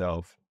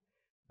myself.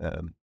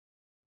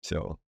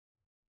 So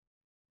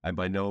I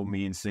by no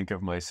means think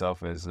of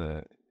myself as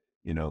a,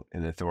 you know,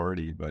 an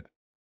authority, but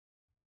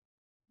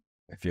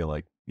I feel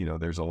like, you know,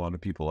 there's a lot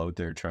of people out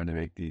there trying to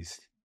make these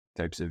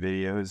types of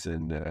videos,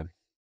 and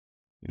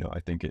you know, I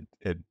think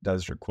it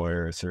does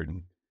require a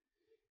certain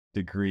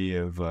degree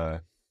of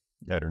I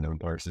don't know,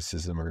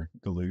 narcissism or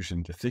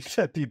delusion to think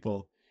that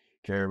people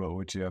care about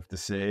what you have to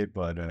say,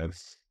 but I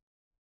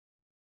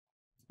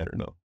don't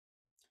know.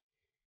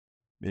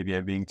 Maybe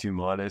I'm being too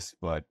modest,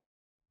 but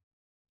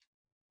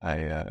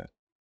I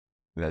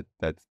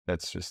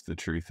that's just the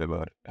truth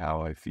about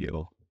how I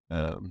feel.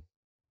 Um,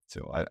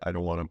 so I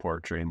don't want to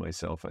portray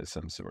myself as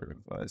some sort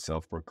of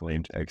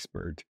self-proclaimed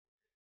expert,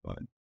 but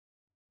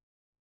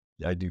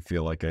I do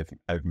feel like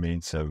I've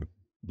made some,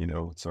 you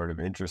know, sort of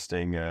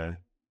interesting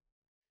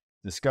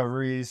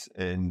discoveries,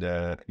 and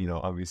you know,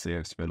 obviously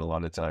I've spent a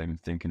lot of time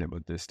thinking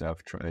about this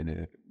stuff, trying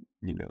to,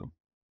 you know,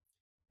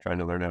 trying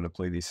to learn how to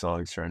play these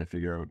songs, trying to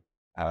figure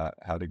out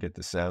how to get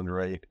the sound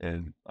right,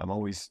 and I'm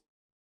always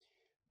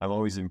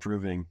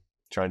improving,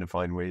 trying to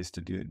find ways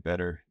to do it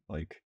better,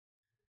 like,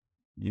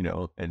 you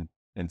know, and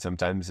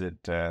sometimes it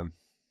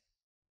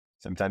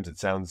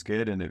sounds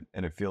good and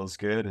it feels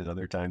good, and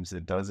other times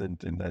it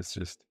doesn't, and that's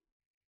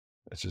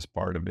just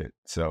part of it.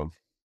 So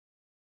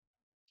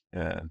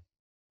uh,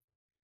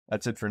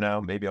 that's it for now.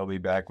 Maybe I'll be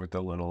back with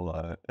a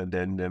little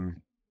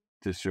addendum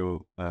to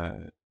show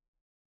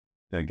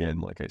again,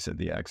 like I said,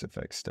 the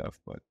RHCP stuff.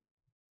 But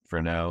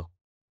for now,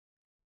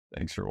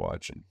 thanks for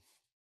watching.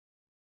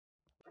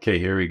 Okay,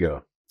 here we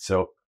go.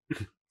 So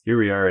here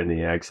we are in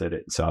the Axe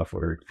Edit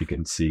software. You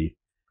can see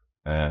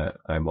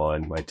I'm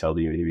on my Tell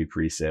the MIDI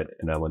preset,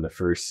 and I'm on the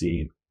first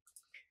scene.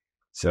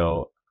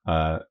 So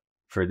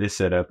for this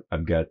setup,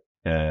 I've got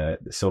the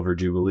Silver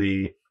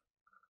Jubilee.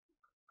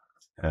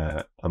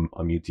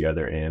 I'll mute the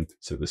other amp.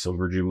 So the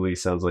Silver Jubilee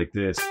sounds like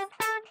this.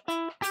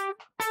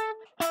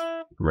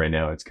 Right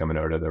now it's coming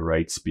out of the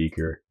right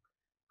speaker.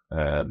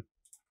 And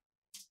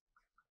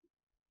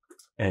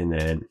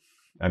then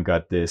I've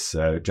got this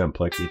jump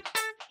plexi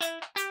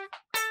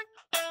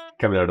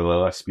coming out of the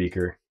left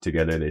speaker.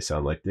 Together they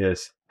sound like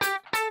this.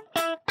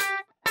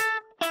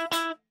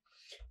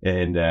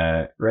 And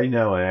right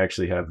now I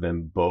actually have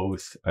them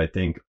both, I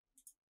think,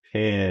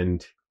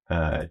 panned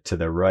to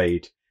the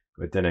right,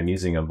 but then I'm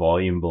using a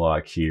volume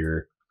block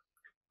here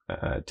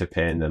to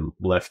pan them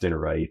left and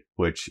right,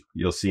 which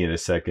you'll see in a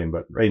second.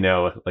 But right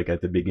now, like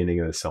at the beginning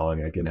of the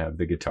song, I can have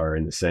the guitar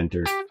in the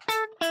center.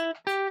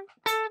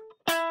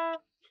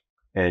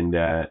 And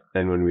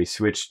then when we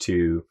switch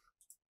to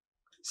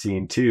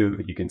scene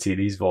 2, you can see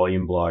these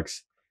volume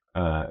blocks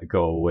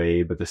go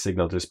away, but the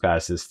signal just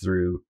passes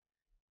through.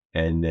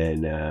 And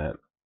then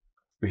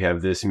we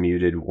have this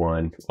muted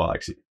one. Well,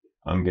 actually,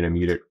 I'm going to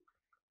mute it.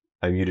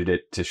 I muted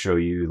it to show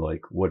you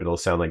like what it'll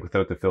sound like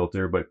without the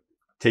filter, but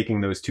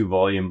taking those 2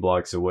 volume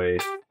blocks away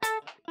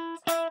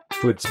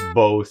puts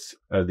both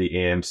of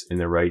the amps in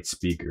the right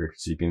speaker.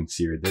 So you can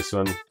see this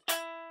one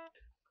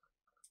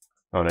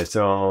on its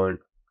own,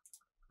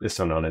 this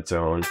one on its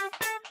own.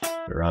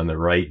 They're on the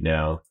right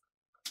now,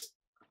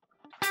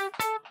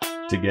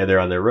 together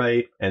on the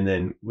right. And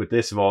then what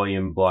this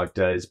volume block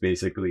does,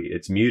 basically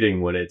it's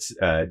muting when it's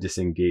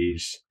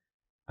disengaged,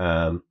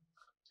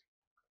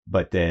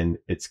 but then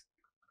it's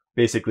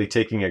basically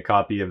taking a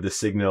copy of the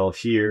signal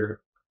here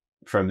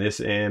from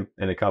this amp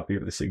and a copy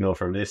of the signal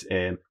from this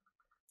amp,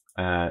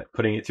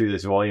 putting it through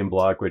this volume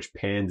block, which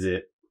pans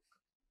it.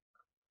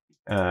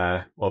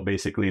 Well,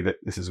 basically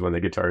this is when the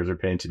guitars are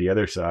panned to the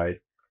other side.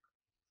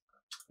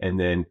 And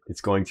then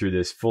it's going through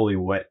this fully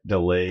wet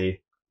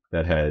delay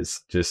that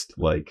has just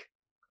like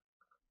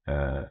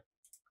a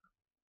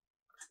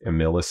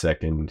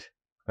millisecond,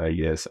 I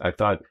guess. I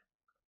thought,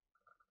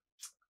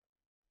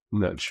 I'm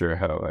not sure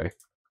how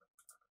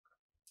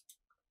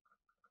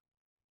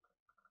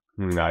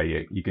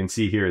you can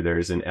see here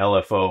there's an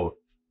LFO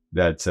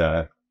that's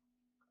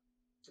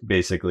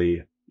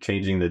basically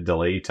changing the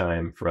delay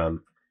time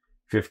from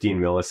 15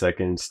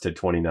 milliseconds to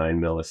 29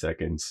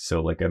 milliseconds.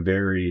 So like a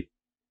very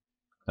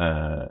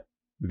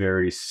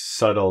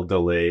subtle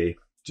delay,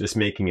 just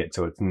making it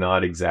so it's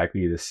not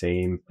exactly the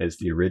same as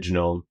the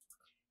original.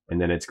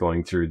 And then it's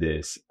going through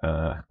this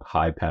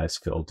high pass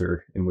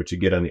filter, and what you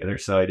get on the other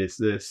side is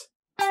this.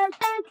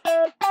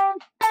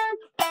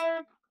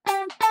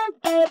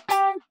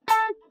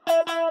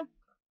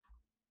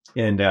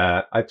 And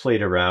I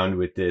played around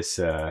with this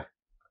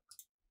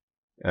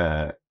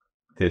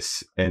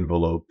this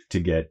envelope to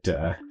get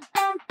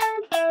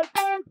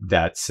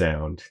that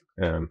sound,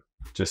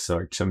 just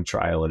like some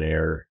trial and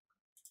error.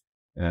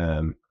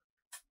 And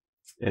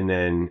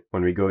then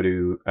when we go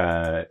to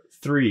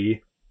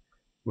 3,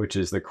 which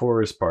is the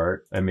chorus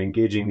part, I'm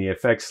engaging the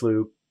effects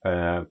loop.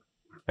 I'm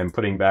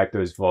putting back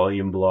those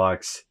volume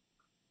blocks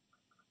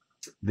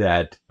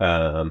that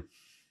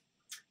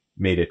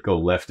made it go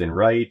left and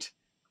right.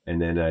 And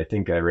then I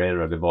think I ran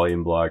out of the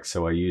volume block,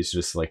 so I used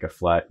just like a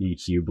flat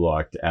EQ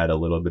block to add a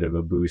little bit of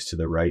a boost to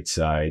the right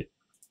side.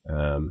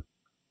 And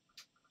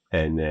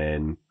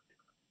then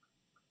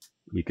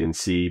you can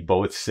see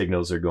both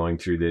signals are going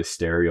through this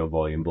stereo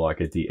volume block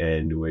at the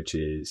end, which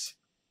is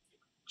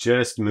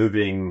just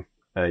moving.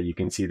 You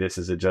can see this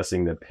is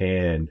adjusting the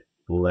pan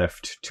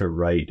left to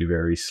right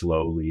very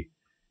slowly.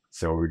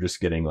 So we're just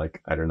getting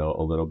like, I don't know,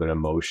 a little bit of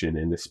motion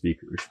in the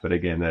speakers. But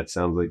again, that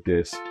sounds like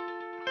this.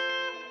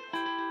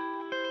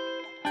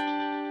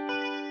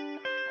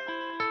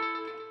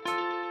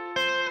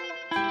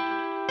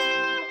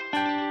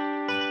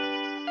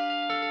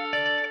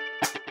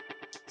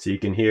 So you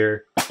can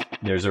hear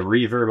there's a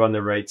reverb on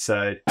the right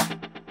side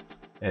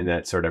and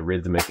that sort of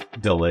rhythmic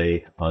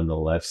delay on the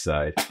left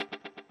side.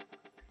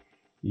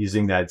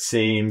 Using that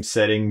same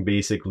setting,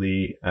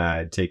 basically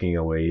taking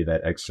away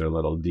that extra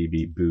little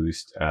dB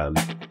boost.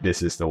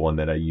 This is the one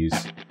that I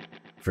use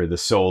for the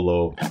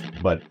solo,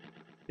 but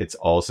it's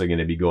also going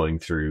to be going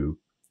through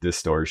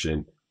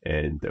distortion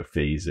and the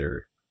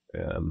phaser,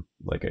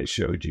 like I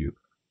showed you.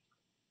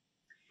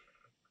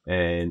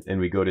 And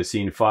we go to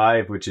scene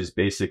 5, which is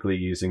basically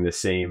using the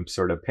same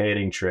sort of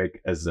panning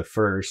trick as the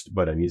first,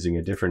 but I'm using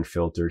a different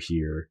filter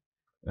here.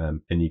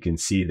 And you can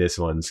see this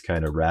one's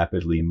kind of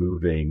rapidly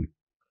moving.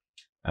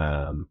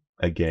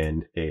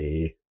 Again,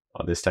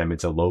 this time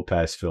it's a low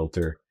pass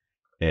filter,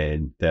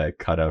 and the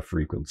cutoff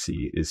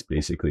frequency is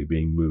basically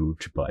being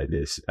moved by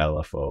this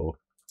LFO.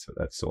 So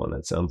that's the one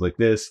that sounds like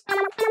this.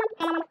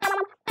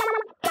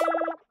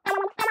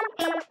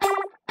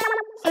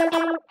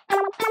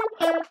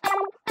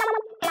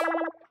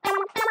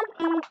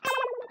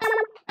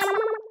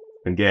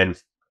 Again,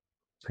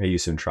 I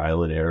use some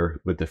trial and error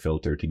with the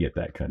filter to get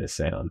that kind of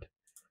sound.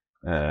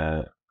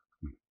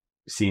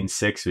 Scene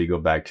 6, we go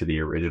back to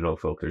the original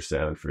filter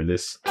sound for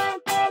this.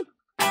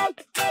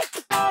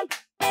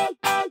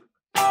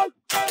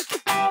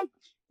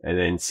 And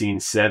then scene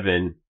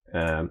 7,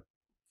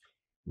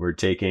 we're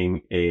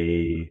taking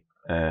a,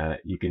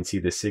 you can see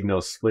the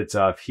signal splits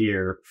off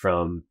here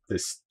from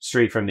this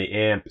straight from the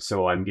amp.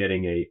 So I'm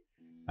getting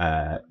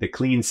the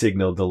clean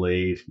signal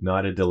delayed,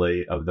 not a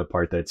delay of the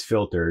part that's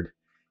filtered.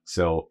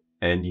 So,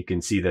 and you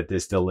can see that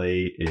this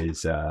delay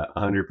is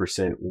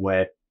 100%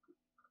 wet.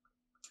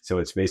 So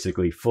it's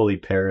basically fully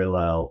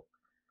parallel.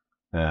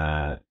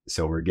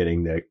 So we're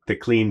getting the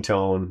clean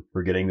tone,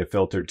 we're getting the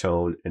filtered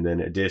tone, and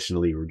then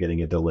additionally we're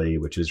getting a delay,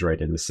 which is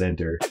right in the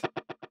center.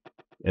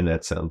 And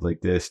that sounds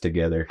like this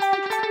together.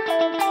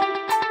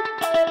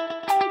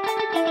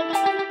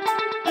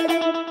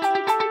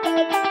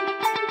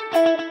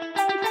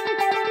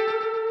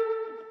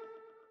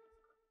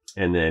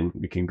 And then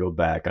we can go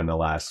back on the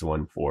last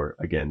one for,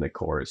 again, the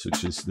chorus,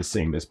 which is the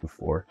same as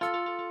before.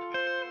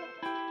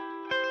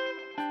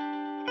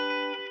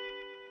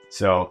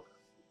 So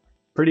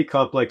pretty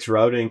complex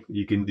routing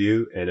you can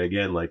do. And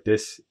again, like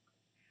this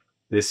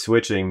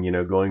switching, you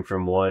know, going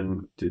from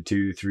 1 to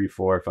 2, 3,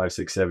 4, 5,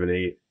 6, 7,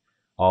 8,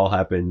 all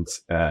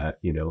happens,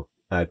 you know,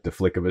 at the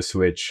flick of a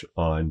switch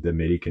on the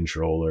MIDI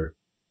controller.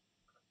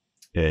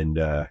 And,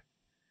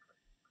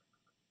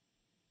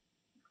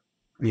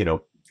 you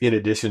know, in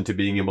addition to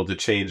being able to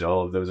change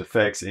all of those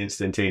effects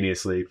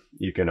instantaneously,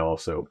 you can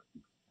also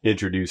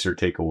introduce or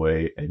take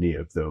away any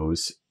of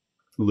those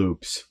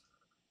loops,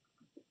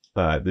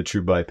 the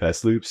true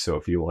bypass loops. So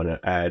if you want to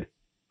add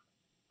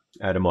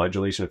a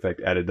modulation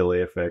effect, add a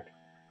delay effect,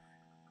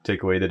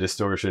 take away the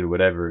distortion,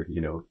 whatever, you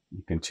know,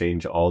 you can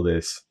change all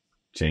this,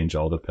 change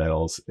all the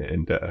pedals.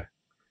 And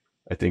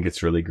I think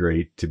it's really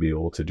great to be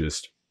able to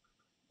just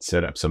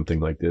set up something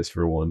like this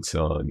for one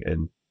song.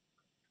 And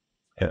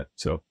yeah,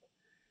 so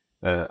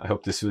I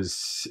hope this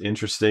was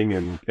interesting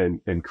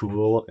and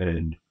cool.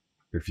 And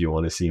if you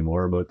want to see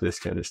more about this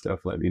kind of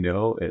stuff, let me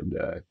know. And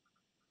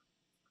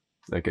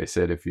like I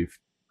said, if you've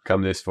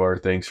come this far,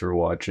 thanks for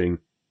watching.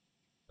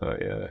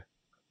 I'm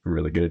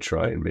really going to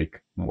try and make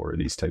more of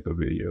these type of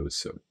videos.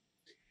 So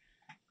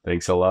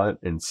thanks a lot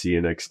and see you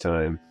next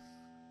time.